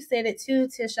 and you said it too,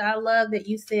 Tisha, I love that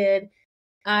you said,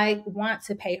 I want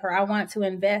to pay her. I want to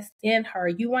invest in her.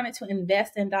 You wanted to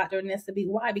invest in Dr. Anissa B.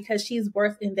 Why? Because she's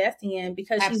worth investing in,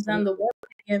 because Absolutely. She's done the work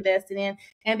to invest in.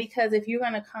 And because if you're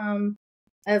going to come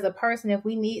as a person, if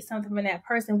we need something from that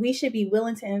person, we should be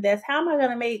willing to invest. How am I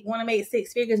going to want to make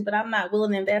six figures, but I'm not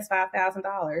willing to invest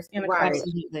 $5,000 in a coach?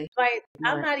 Absolutely. Like,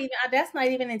 I'm not even, that's not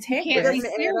even You integrity.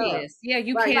 can't be serious. Yeah,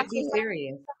 you can't be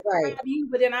serious. Right.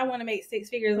 But then I want to make six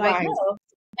figures. Like, Right. no.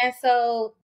 And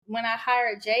so when I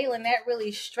hired Jalen, that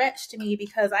really stretched me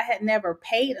because I had never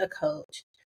paid a coach.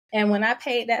 And when I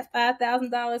paid that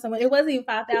 $5,000, and it wasn't even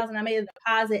 $5,000, I made a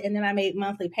deposit and then I made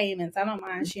monthly payments. I don't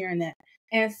mind sharing that.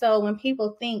 And so when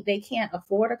people think they can't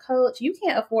afford a coach, you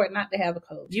can't afford not to have a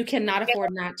coach. You cannot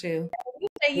afford not to. When you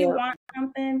say you want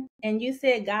something and you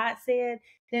said God said,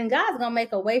 then God's going to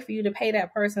make a way for you to pay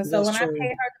that person. So when I paid her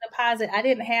the deposit, I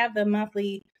didn't have the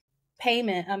monthly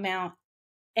payment amount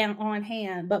and on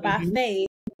hand, but by faith,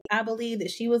 I believe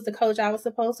that she was the coach I was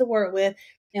supposed to work with.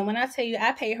 And when I tell you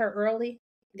I paid her early,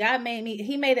 God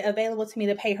he made it available to me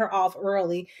to pay her off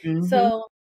early. So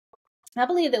I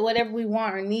believe that whatever we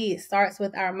want or need starts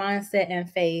with our mindset and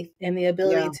faith and the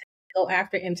ability to go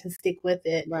after and to stick with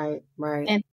it. Right.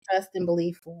 And trust and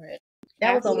believe for it.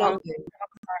 That was a long thing.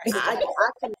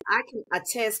 I can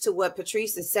attest to what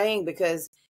Patrice is saying, because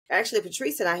actually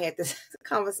Patrice and I had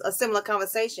a similar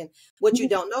conversation. What you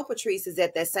don't know, Patrice, is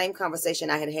that same conversation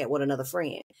I had with another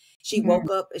friend. She woke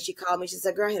up and she called me. She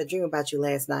said, "Girl, I had a dream about you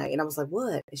last night." And I was like,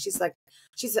 "What?" And she said,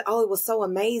 "Oh, it was so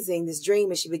amazing, this dream."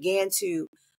 And she began to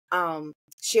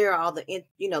share all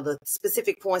the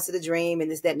specific points of the dream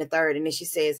and this, that, and the third. And then she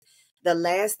says, "The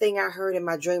last thing I heard in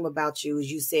my dream about you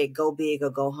is you said, go big or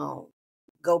go home.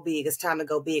 Go big. It's time to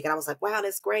go big." And I was like, "Wow,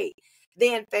 that's great."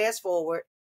 Then fast forward,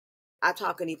 I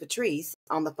talking to Patrice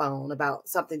on the phone about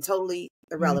something totally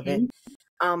irrelevant.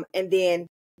 And then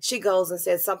she goes and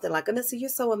says something like, "Anissa, you're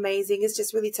so amazing. It's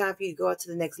just really time for you to go up to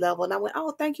the next level." And I went,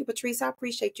 "Oh, thank you, Patrice. I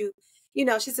appreciate you."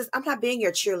 She says, "I'm not being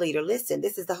your cheerleader. Listen,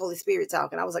 this is the Holy Spirit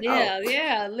talking." I was like,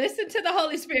 yeah. Listen to the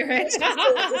Holy Spirit.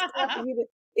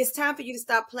 It's time for you to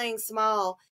stop playing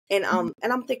small. And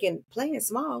I'm thinking, playing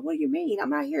small? What do you mean? I'm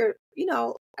not here,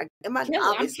 am I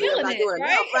obviously I'm not doing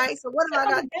enough, right? So what am I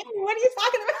not doing? What are you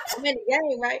talking about? I'm in the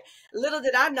game, right? Little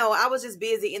did I know, I was just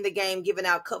busy in the game giving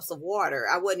out cups of water.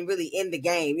 I wasn't really in the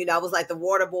game. I was like the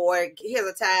water boy, here's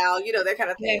a towel, that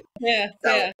kind of thing.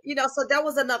 So that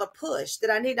was another push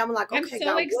that I need. I'm like, okay, I'm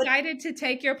so excited to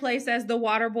take your place as the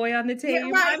water boy on the team.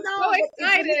 Yeah, right. I'm so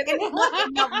excited.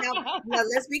 Now,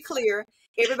 let's be clear.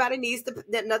 Everybody needs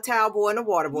the towel boy and the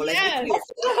water boy. Let's be clear.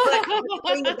 But the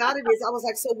thing about it is, I was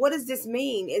like, so what does this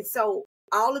mean? And so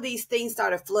all of these things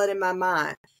started flooding my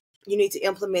mind. You need to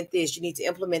implement this. You need to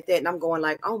implement that. And I'm going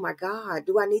like, oh my God,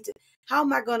 do I need to? How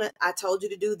am I going to? I told you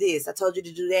to do this. I told you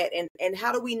to do that. And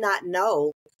how do we not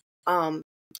know?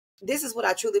 This is what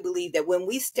I truly believe, that when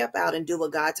we step out and do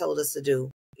what God told us to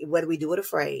do, whether we do it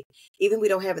afraid, even if we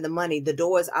don't have the money, the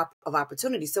doors of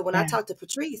opportunity. So when I talked to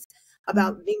Patrice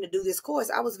about needing to do this course,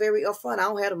 I was very upfront. I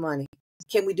don't have the money.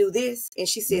 Can we do this? And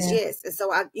she says yes. And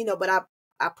so I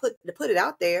put it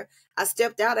out there. I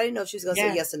stepped out. I didn't know if she was going to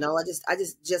say yes or no. I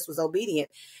just was obedient,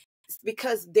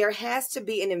 because there has to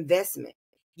be an investment.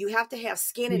 You have to have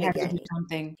skin in the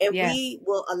game. And we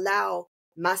will allow,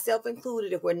 myself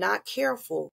included, if we're not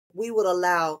careful, we would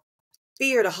allow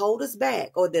fear to hold us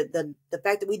back, or the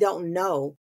fact that we don't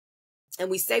know. And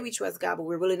we say we trust God, but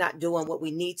we're really not doing what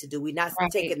we need to do. We're not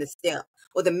taking the step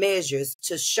or the measures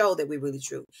to show that we're really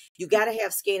true. You got to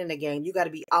have skin in the game. You got to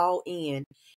be all in.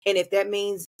 And if that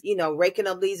means, raking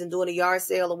up leaves and doing a yard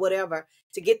sale or whatever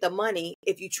to get the money,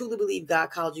 if you truly believe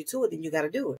God called you to it, then you got to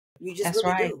do it. You just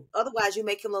really do. Otherwise, you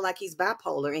make him look like he's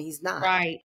bipolar, and he's not.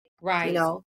 Right.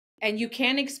 And you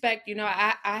can't expect,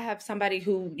 I have somebody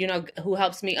who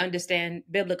helps me understand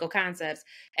biblical concepts.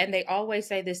 And they always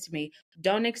say this to me: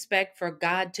 don't expect for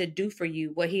God to do for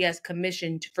you what he has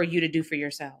commissioned for you to do for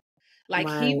yourself. Like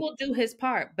he will do his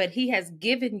part, but he has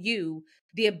given you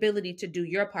the ability to do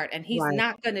your part, and he's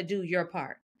not going to do your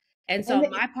part. And so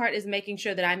my part is making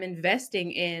sure that I'm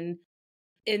investing in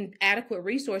adequate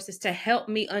resources to help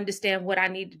me understand what I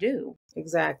need to do.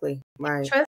 Exactly. Right.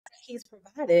 Trust he's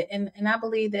provided. And I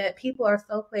believe that people are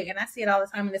so quick, and I see it all the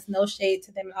time, and it's no shade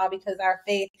to them at all, because our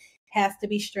faith has to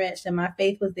be stretched. And my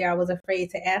faith was there. I was afraid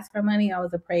to ask for money. I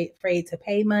was afraid to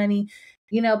pay money,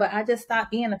 but I just stopped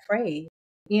being afraid.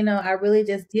 I really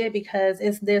just did, because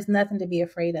there's nothing to be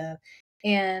afraid of.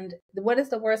 And what is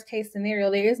the worst case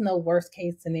scenario? There is no worst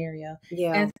case scenario.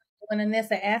 Yeah. And so when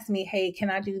Anissa asked me, hey, can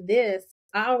I do this?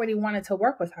 I already wanted to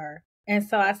work with her. And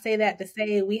so I say that to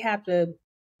say I don't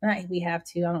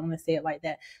want to say it like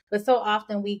that, but so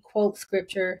often we quote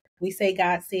scripture, we say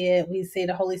God said, we say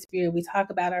the Holy Spirit, we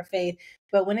talk about our faith,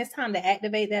 but when it's time to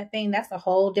activate that thing, that's a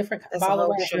whole different ball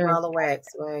of wax,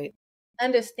 right?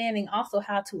 understanding also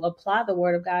how to apply the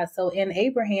word of God. So in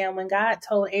Abraham, when God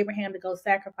told Abraham to go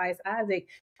sacrifice Isaac,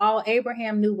 all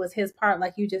Abraham knew was his part,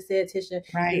 like you just said, Tisha,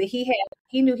 Right. that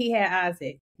he knew he had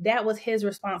Isaac. That was his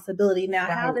responsibility. Now,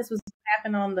 how this was going to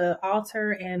happen on the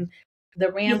altar and the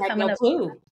He ram had coming no up,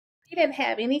 clue. he didn't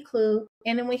have any clue.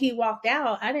 And then when he walked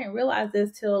out, I didn't realize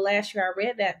this till last year. I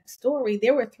read that story.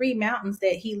 There were 3 mountains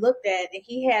that he looked at, and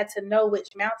he had to know which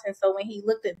mountain. So when he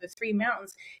looked at the 3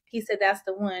 mountains, he said, that's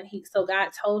the one. So God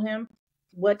told him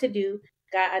what to do.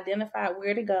 God identified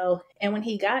where to go. And when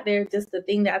he got there, just the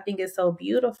thing that I think is so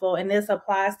beautiful, and this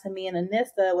applies to me and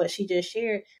Anissa, what she just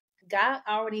shared, God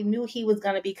already knew he was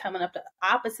going to be coming up the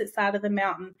opposite side of the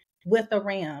mountain with a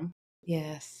ram.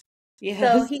 Yes. So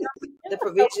Yes. he The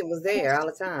provision was there all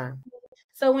the time.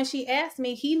 So when she asked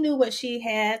me, he knew what she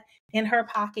had in her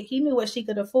pocket. He knew what she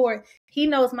could afford. He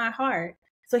knows my heart.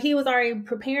 So he was already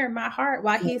preparing my heart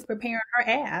while he's preparing her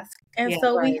ask. And Yeah,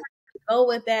 so we right. have to go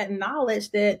with that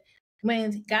knowledge that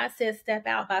when God says step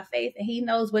out by faith, and he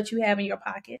knows what you have in your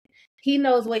pocket, he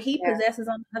knows what he Yeah. possesses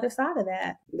on the other side of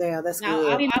that. Yeah, that's Now,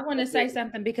 good. I want to say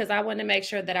something because I want to make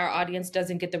sure that our audience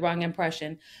doesn't get the wrong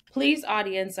impression. Please,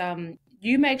 audience,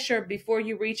 you make sure before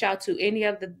you reach out to any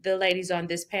of the ladies on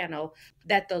this panel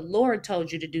that the Lord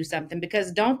told you to do something,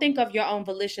 because don't think of your own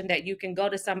volition that you can go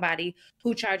to somebody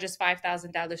who charges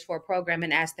 $5,000 for a program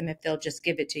and ask them if they'll just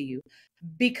give it to you,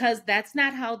 because that's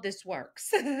not how this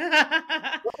works.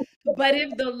 But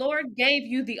if the Lord gave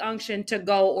you the unction to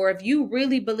go, or if you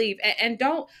really believe, and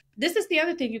don't, this is the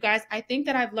other thing, you guys, I think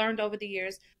that I've learned over the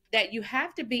years that you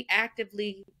have to be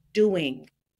actively doing.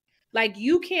 Like,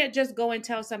 you can't just go and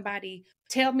tell somebody,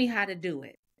 tell me how to do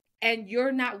it, and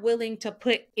you're not willing to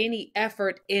put any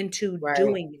effort into Right.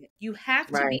 doing it. You have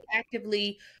to Right. be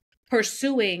actively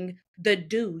pursuing the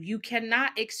do. You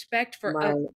cannot expect for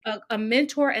Right. a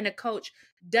mentor and a coach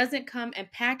doesn't come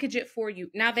and package it for you.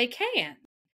 Now they can,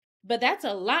 but that's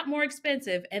a lot more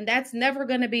expensive, and that's never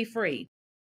going to be free.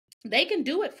 They can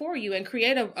do it for you and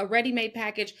create a ready-made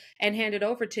package and hand it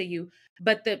over to you.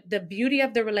 But the beauty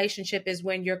of the relationship is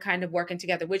when you're kind of working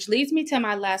together, which leads me to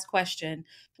my last question,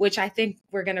 which I think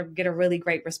we're going to get a really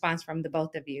great response from the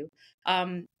both of you.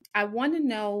 I want to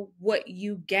know what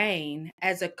you gain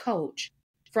as a coach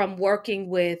from working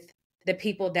with the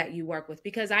people that you work with,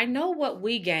 because I know what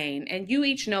we gain, and you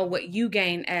each know what you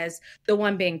gain as the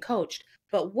one being coached.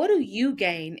 But what do you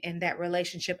gain in that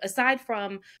relationship aside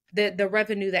from the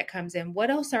revenue that comes in? What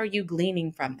else are you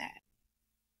gleaning from that?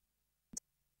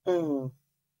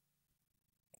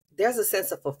 There's a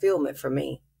sense of fulfillment for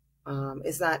me.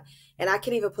 It's not, and I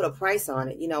can't even put a price on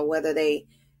it, whether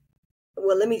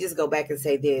well, let me just go back and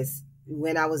say this.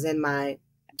 When I was in my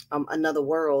another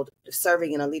world,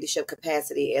 serving in a leadership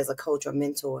capacity as a coach or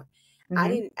mentor, I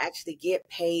didn't actually get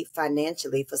paid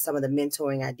financially for some of the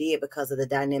mentoring I did because of the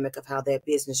dynamic of how that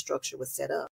business structure was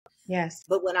set up. Yes.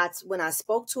 But when I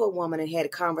spoke to a woman and had a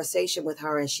conversation with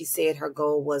her, and she said her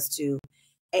goal was to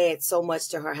add so much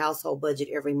to her household budget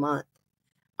every month,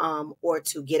 or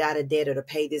to get out of debt, or to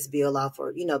pay this bill off,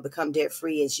 or, become debt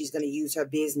free. And she's going to use her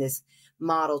business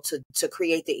model to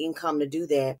create the income to do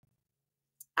that.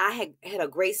 I had a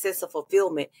great sense of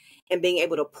fulfillment in being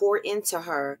able to pour into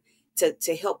her,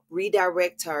 to help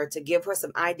redirect her, to give her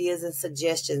some ideas and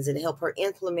suggestions, and help her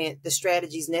implement the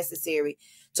strategies necessary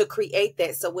to create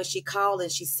that. So when she called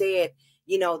and she said,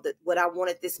 that what I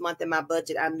wanted this month in my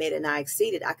budget, I met and I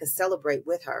exceeded, I could celebrate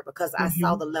with her because I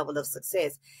saw the level of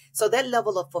success. So that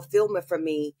level of fulfillment for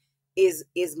me is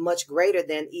much greater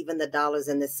than even the dollars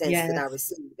and the cents that I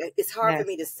received. It's hard for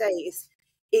me to say.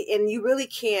 And you really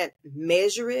can't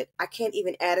measure it. I can't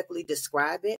even adequately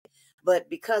describe it. But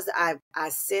because I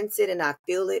sense it and I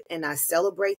feel it and I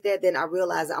celebrate that, then I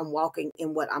realize I'm walking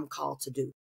in what I'm called to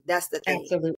do. That's the thing.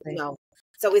 Absolutely.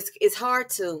 So it's hard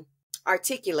to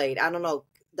articulate. I don't know.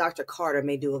 Dr. Carter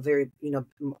may do a very,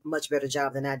 much better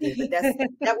job than I did. But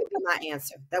that would be my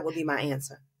answer. That would be my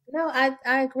answer. No,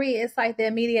 I agree. It's like the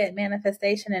immediate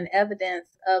manifestation and evidence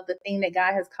of the thing that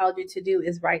God has called you to do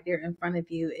is right there in front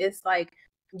of you. It's like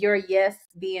your yes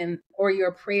being, or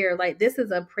your prayer. Like, this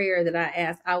is a prayer that I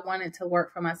asked. I wanted to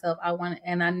work for myself.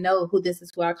 And I know this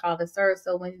is who I call to serve.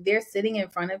 So when they're sitting in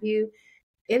front of you,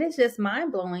 it is just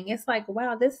mind blowing. It's like,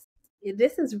 wow, this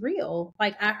is real.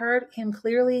 Like, I heard him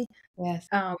clearly. Yes.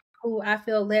 Who I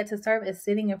feel led to serve is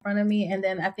sitting in front of me. And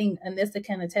then I think Anissa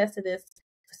can attest to this,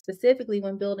 specifically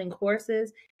when building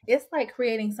courses. It's like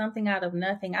creating something out of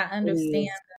nothing. I understand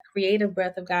the creative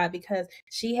breath of God, because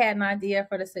she had an idea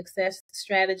for the success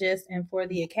strategist and for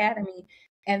the academy.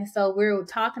 And so we're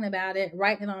talking about it,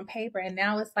 writing it on paper. And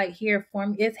now it's like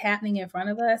it's happening in front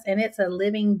of us, and it's a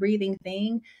living, breathing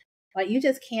thing. Like, you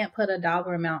just can't put a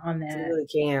dollar amount on that. You really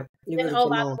can't. You And really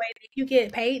by the cannot. way, if you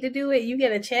get paid to do it, you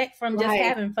get a check from just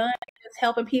having fun, just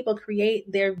helping people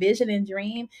create their vision and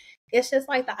dream. It's just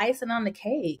like the icing on the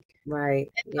cake.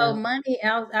 Right. And so money,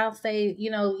 I'll say,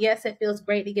 yes, it feels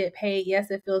great to get paid.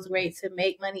 Yes, it feels great to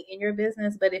make money in your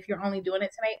business. But if you're only doing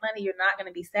it to make money, you're not going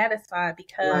to be satisfied,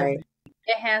 because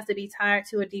it has to be tied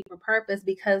to a deeper purpose.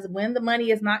 Because when the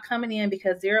money is not coming in,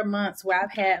 because there are months where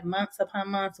I've had months upon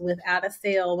months without a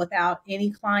sale, without any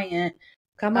client,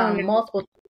 multiple,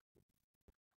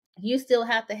 you still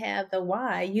have to have the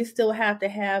why. You still have to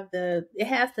have it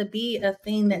has to be a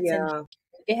thing that's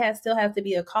still has to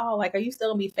be a call. Like, are you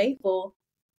still gonna be faithful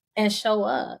and show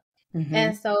up? Mm-hmm.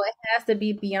 And so it has to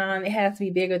be beyond, it has to be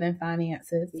bigger than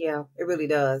finances. Yeah, it really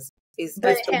does.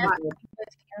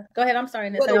 Go ahead. I'm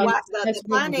sorry. Well, the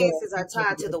finances are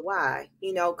tied to the why,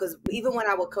 because even when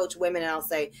I would coach women and I'll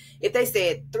say, if they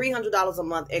said $300 a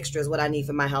month extra is what I need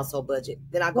for my household budget,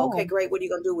 then I go, okay, great. What are you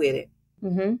going to do with it?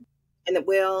 Mm-hmm. And then,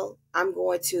 well, I'm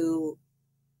going to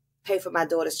pay for my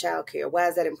daughter's childcare. Why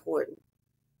is that important?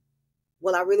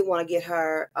 Well, I really want to get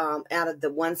her out of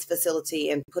the one facility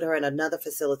and put her in another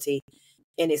facility,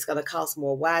 and it's going to cost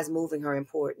more. Why is moving her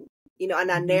important?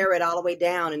 And I narrow it all the way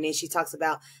down. And then she talks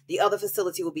about the other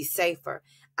facility will be safer.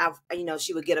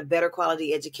 She would get a better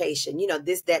quality education,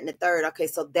 this, that, and the third. Okay.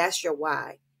 So that's your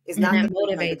why. It's not the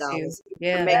 $300.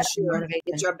 To make sure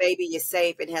that your baby is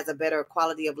safe and has a better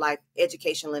quality of life,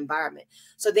 educational environment.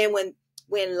 So then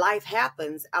when life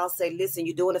happens, I'll say, listen,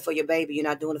 you're doing it for your baby. You're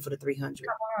not doing it for the 300.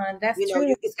 Come on, that's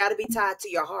true. It's got to be tied to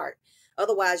your heart.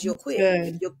 Otherwise you'll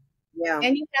quit. Yeah.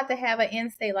 And you have to have an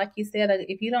end state. Like you said,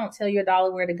 if you don't tell your dollar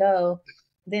where to go,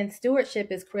 then stewardship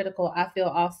is critical, I feel,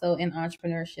 also in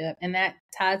entrepreneurship. And that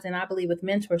ties in, I believe, with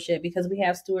mentorship, because we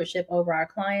have stewardship over our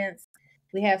clients.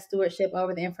 We have stewardship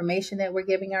over the information that we're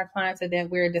giving our clients or that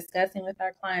we're discussing with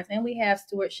our clients. And we have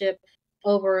stewardship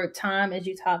over time, as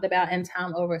you talked about, and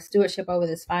time over stewardship over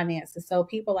this finances. So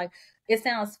people it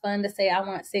sounds fun to say I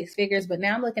want 6 figures, but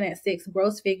now I'm looking at 6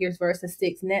 gross figures versus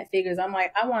 6 net figures. I'm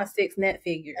like, I want 6 net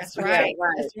figures. That's right.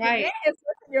 That's right. It's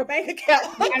in your bank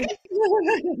account.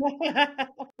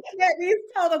 These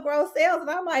total gross sales. And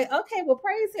I'm like, okay, well,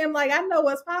 praise him. Like, I know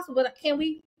what's possible, but can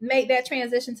we make that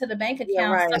transition to the bank account?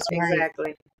 Yeah, right.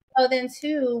 Exactly. So then,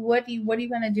 too, what are you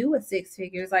going to do with 6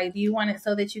 figures? Like, do you want it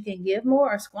so that you can give more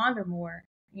or squander more?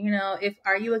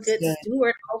 Are you a good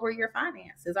steward over your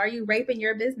finances? Are you raping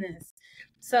your business?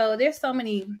 So there's so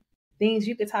many things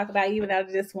you could talk about even out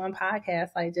of this one podcast.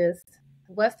 Like, just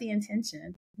what's the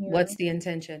intention? What's the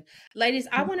intention? Ladies,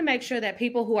 I want to make sure that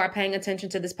people who are paying attention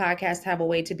to this podcast have a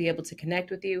way to be able to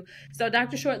connect with you. So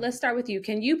Dr. Short, let's start with you.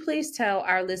 Can you please tell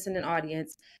our listening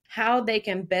audience how they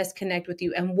can best connect with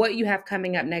you and what you have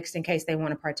coming up next in case they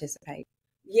want to participate?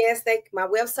 Yes, my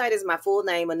website is my full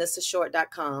name,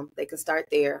 AnissaShort.com. They can start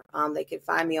there. They can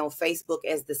find me on Facebook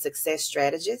as the Success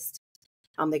Strategist.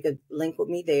 They could link with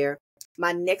me there.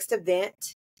 My next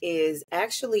event is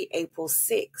actually April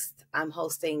 6th. I'm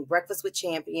hosting Breakfast with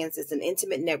Champions. It's an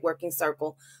intimate networking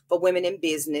circle for women in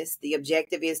business. The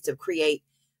objective is to create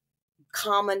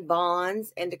common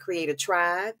bonds and to create a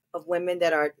tribe of women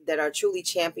that are truly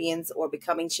champions or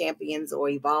becoming champions or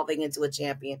evolving into a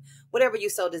champion, whatever you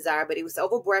so desire. But it was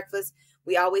over breakfast.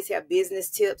 We always have business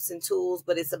tips and tools,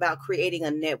 but it's about creating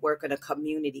a network and a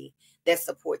community that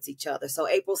supports each other. So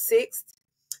April 6th,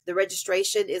 the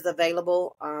registration is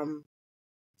available,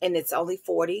 and it's only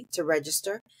 $40 to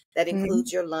register. That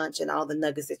includes your lunch and all the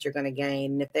nuggets that you're going to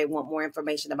gain. And if they want more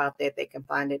information about that, they can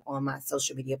find it on my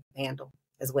social media handle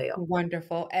as well.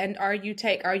 Wonderful. And are you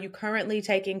currently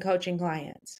taking coaching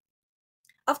clients?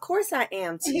 Of course I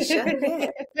am, Tisha. Yeah.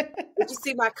 Did you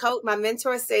see my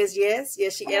mentor says yes?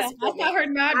 Yes, she asked. I saw her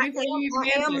nod before you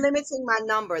I am limiting my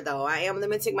number, though. I am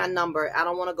limiting my number. I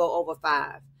don't want to go over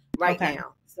 5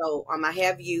 now. So I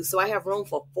have you. So I have room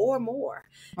for 4 more.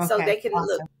 Okay. So they can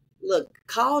look,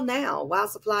 call now while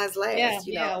supplies last.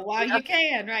 While you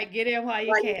can, right? Get in while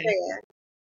you can.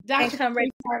 Dr. Come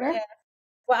ready, Carter.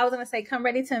 Well, I was going to say, come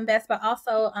ready to invest, but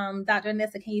also, Dr.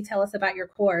 Anissa, can you tell us about your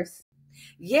course?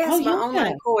 Yes, my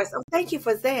online course. Oh, thank you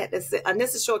for that. It's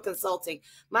Anissa Short Consulting.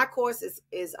 My course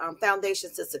is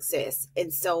Foundations to Success.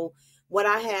 And so what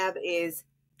I have is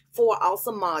 4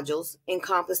 awesome modules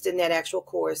encompassed in that actual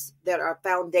course that are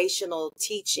foundational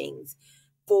teachings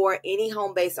for any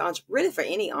home-based really for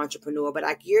any entrepreneur, but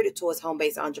I geared it towards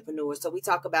home-based entrepreneurs. So we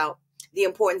talk about the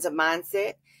importance of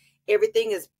mindset.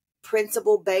 Everything is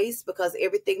principle-based because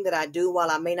everything that I do, while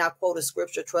I may not quote a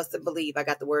scripture, trust and believe, I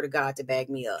got the word of God to back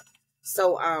me up.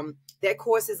 So that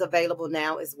course is available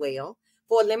now as well.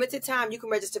 For a limited time, you can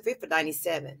register for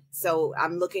 $97. So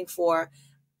I'm looking for,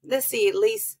 let's see, at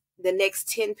least the next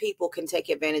 10 people can take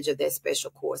advantage of that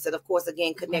special course. And of course,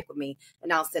 again, connect with me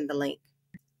and I'll send the link.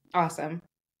 Awesome.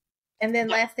 And then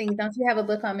last thing, don't you have a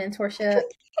book on mentorship?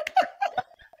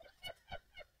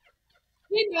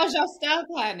 He knows your stuff,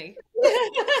 honey.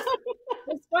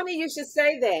 It's funny you should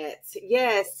say that.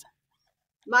 Yes.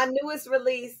 My newest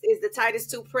release is the Titus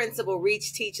 2 Principle,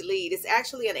 Reach, Teach, Lead. It's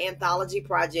actually an anthology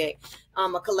project,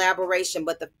 a collaboration,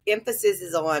 but the emphasis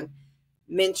is on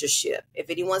mentorship. If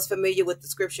anyone's familiar with the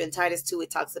scripture in Titus 2,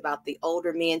 it talks about the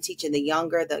older men teaching the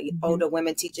younger, the older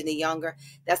women teaching the younger.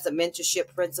 That's a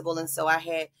mentorship principle. And so I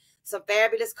had some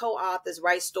fabulous co-authors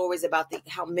write stories about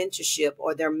how mentorship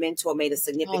or their mentor made a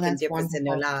significant difference in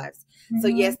their lives. So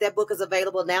yes, that book is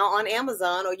available now on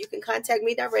Amazon, or you can contact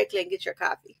me directly and get your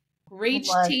copy. Reach,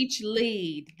 Teach,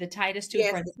 Lead, the Titus 2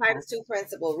 Principle. The Titus 2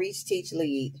 Principle, Reach, Teach,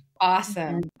 Lead.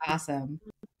 Awesome. Awesome.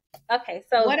 Okay,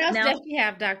 so what else does she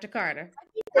have, Dr. Carter?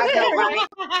 I know, right?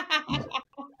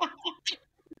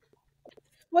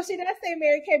 Well, she does say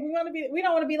Mary Kay. We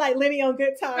don't want to be like Lenny on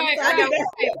Good Times. Right.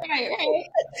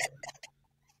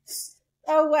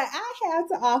 So what I have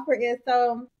to offer is,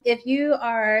 so if you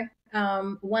are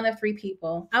one of 3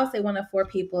 people, I would say one of 4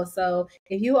 people. So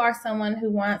if you are someone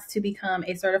who wants to become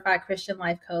a certified Christian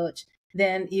life coach,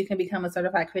 then you can become a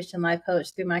certified Christian life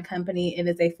coach through my company. It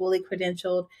is a fully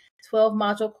credentialed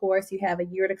 12-module course. You have a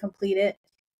year to complete it.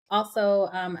 Also,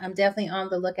 I'm definitely on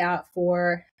the lookout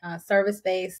for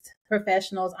service-based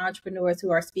professionals, entrepreneurs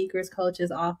who are speakers,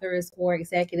 coaches, authors, or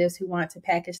executives who want to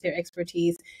package their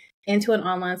expertise into an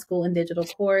online school and digital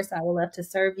course. I would love to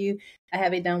serve you. I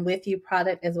have a done with you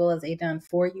product as well as a done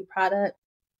for you product.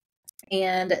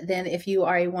 And then if you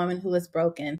are a woman who is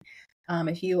broken,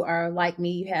 if you are like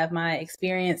me, you have my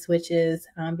experience, which is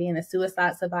being a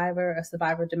suicide survivor, a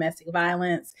survivor of domestic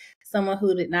violence, someone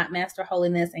who did not master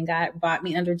holiness and God brought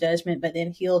me under judgment, but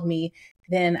then healed me.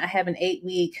 Then I have an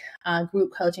 8-week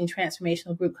group coaching,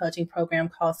 transformational group coaching program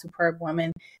called Superb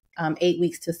Woman, 8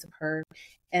 weeks to Superb.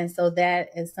 And so that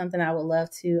is something I would love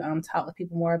to talk with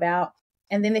people more about.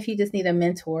 And then if you just need a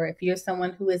mentor, if you're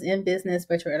someone who is in business,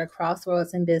 but you're at a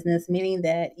crossroads in business, meaning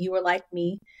that you are like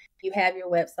me, you have your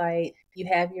website, you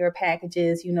have your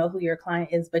packages, you know who your client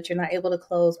is, but you're not able to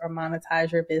close or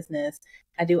monetize your business,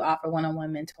 I do offer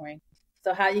one-on-one mentoring.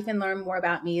 So how you can learn more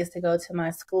about me is to go to my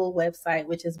school website,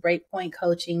 which is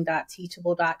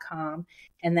breakpointcoaching.teachable.com.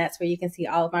 And that's where you can see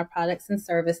all of my products and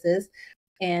services.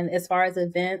 And as far as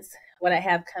events, what I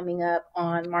have coming up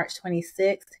on March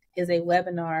 26th is a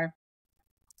webinar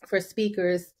for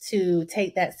speakers to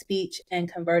take that speech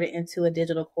and convert it into a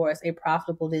digital course, a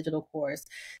profitable digital course.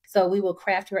 So we will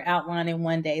craft your outline in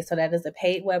one day. So that is a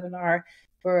paid webinar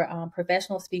for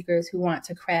professional speakers who want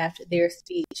to craft their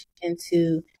speech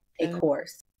into a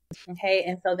course. Okay.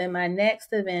 And so then my next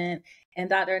event, and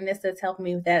Dr. Anissa helped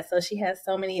me with that. So she has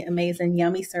so many amazing,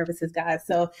 yummy services, guys.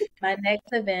 So my next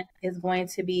event is going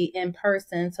to be in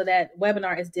person. So that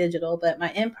webinar is digital, but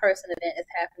my in-person event is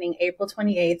happening April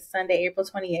 28th, Sunday, April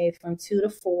 28th from 2 to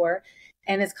 4.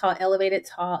 And it's called Elevated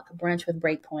Talk Brunch with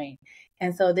Breakpoint.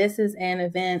 And so this is an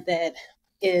event that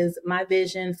is my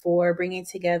vision for bringing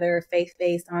together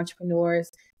faith-based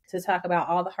entrepreneurs to talk about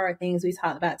all the hard things we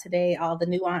talked about today, all the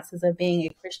nuances of being a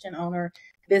Christian owner,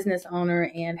 business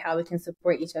owner, and how we can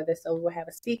support each other. So we'll have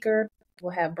a speaker,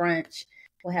 we'll have brunch,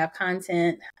 we'll have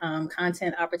content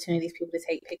opportunities, people to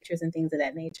take pictures and things of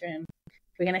that nature. And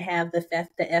we're going to have the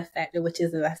F factor, which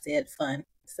is, as I said, fun.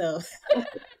 So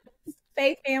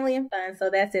faith, family, and fun. So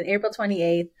that's it, April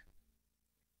 28th.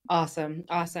 Awesome.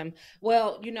 Awesome.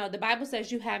 Well, the Bible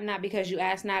says you have not because you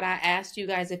ask not. I asked you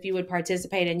guys if you would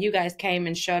participate and you guys came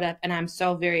and showed up, and I'm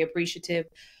so very appreciative.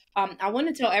 I want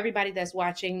to tell everybody that's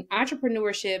watching,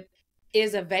 entrepreneurship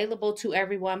is available to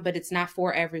everyone, but it's not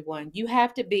for everyone. You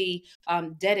have to be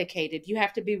dedicated. You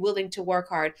have to be willing to work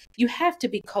hard. You have to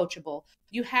be coachable.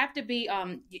 You have to be,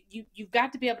 you've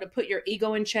got to be able to put your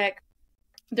ego in check.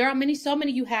 There are so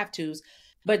many you have to's.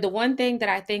 But the one thing that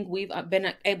I think we've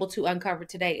been able to uncover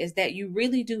today is that you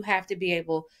really do have to be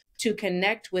able to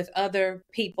connect with other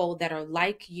people that are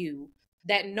like you,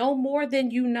 that know more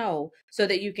than you know, so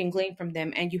that you can glean from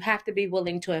them. And you have to be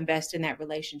willing to invest in that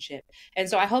relationship. And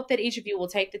so I hope that each of you will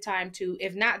take the time to,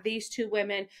 if not these 2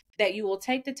 women, that you will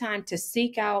take the time to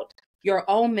seek out your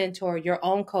own mentor, your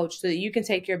own coach, so that you can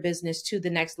take your business to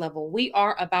the next level. We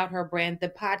are About Her Brand, the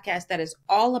podcast that is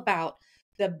all about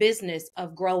the business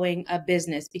of growing a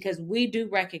business, because we do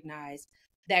recognize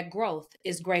that growth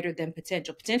is greater than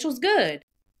potential. Potential is good,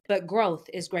 but growth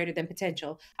is greater than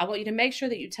potential. I want you to make sure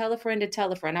that you tell a friend to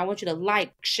tell a friend. I want you to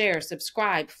like, share,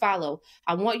 subscribe, follow.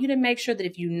 I want you to make sure that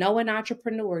if you know an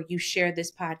entrepreneur, you share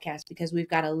this podcast, because we've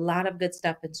got a lot of good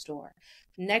stuff in store.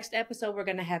 Next episode, we're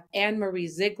going to have Anne-Marie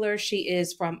Ziegler. She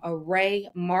is from Array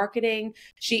Marketing.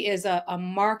 She is a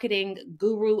marketing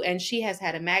guru, and she has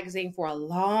had a magazine for a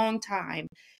long time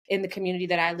in the community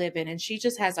that I live in. And she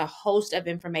just has a host of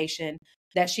information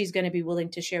that she's going to be willing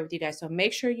to share with you guys. So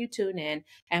make sure you tune in,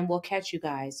 and we'll catch you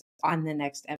guys on the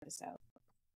next episode.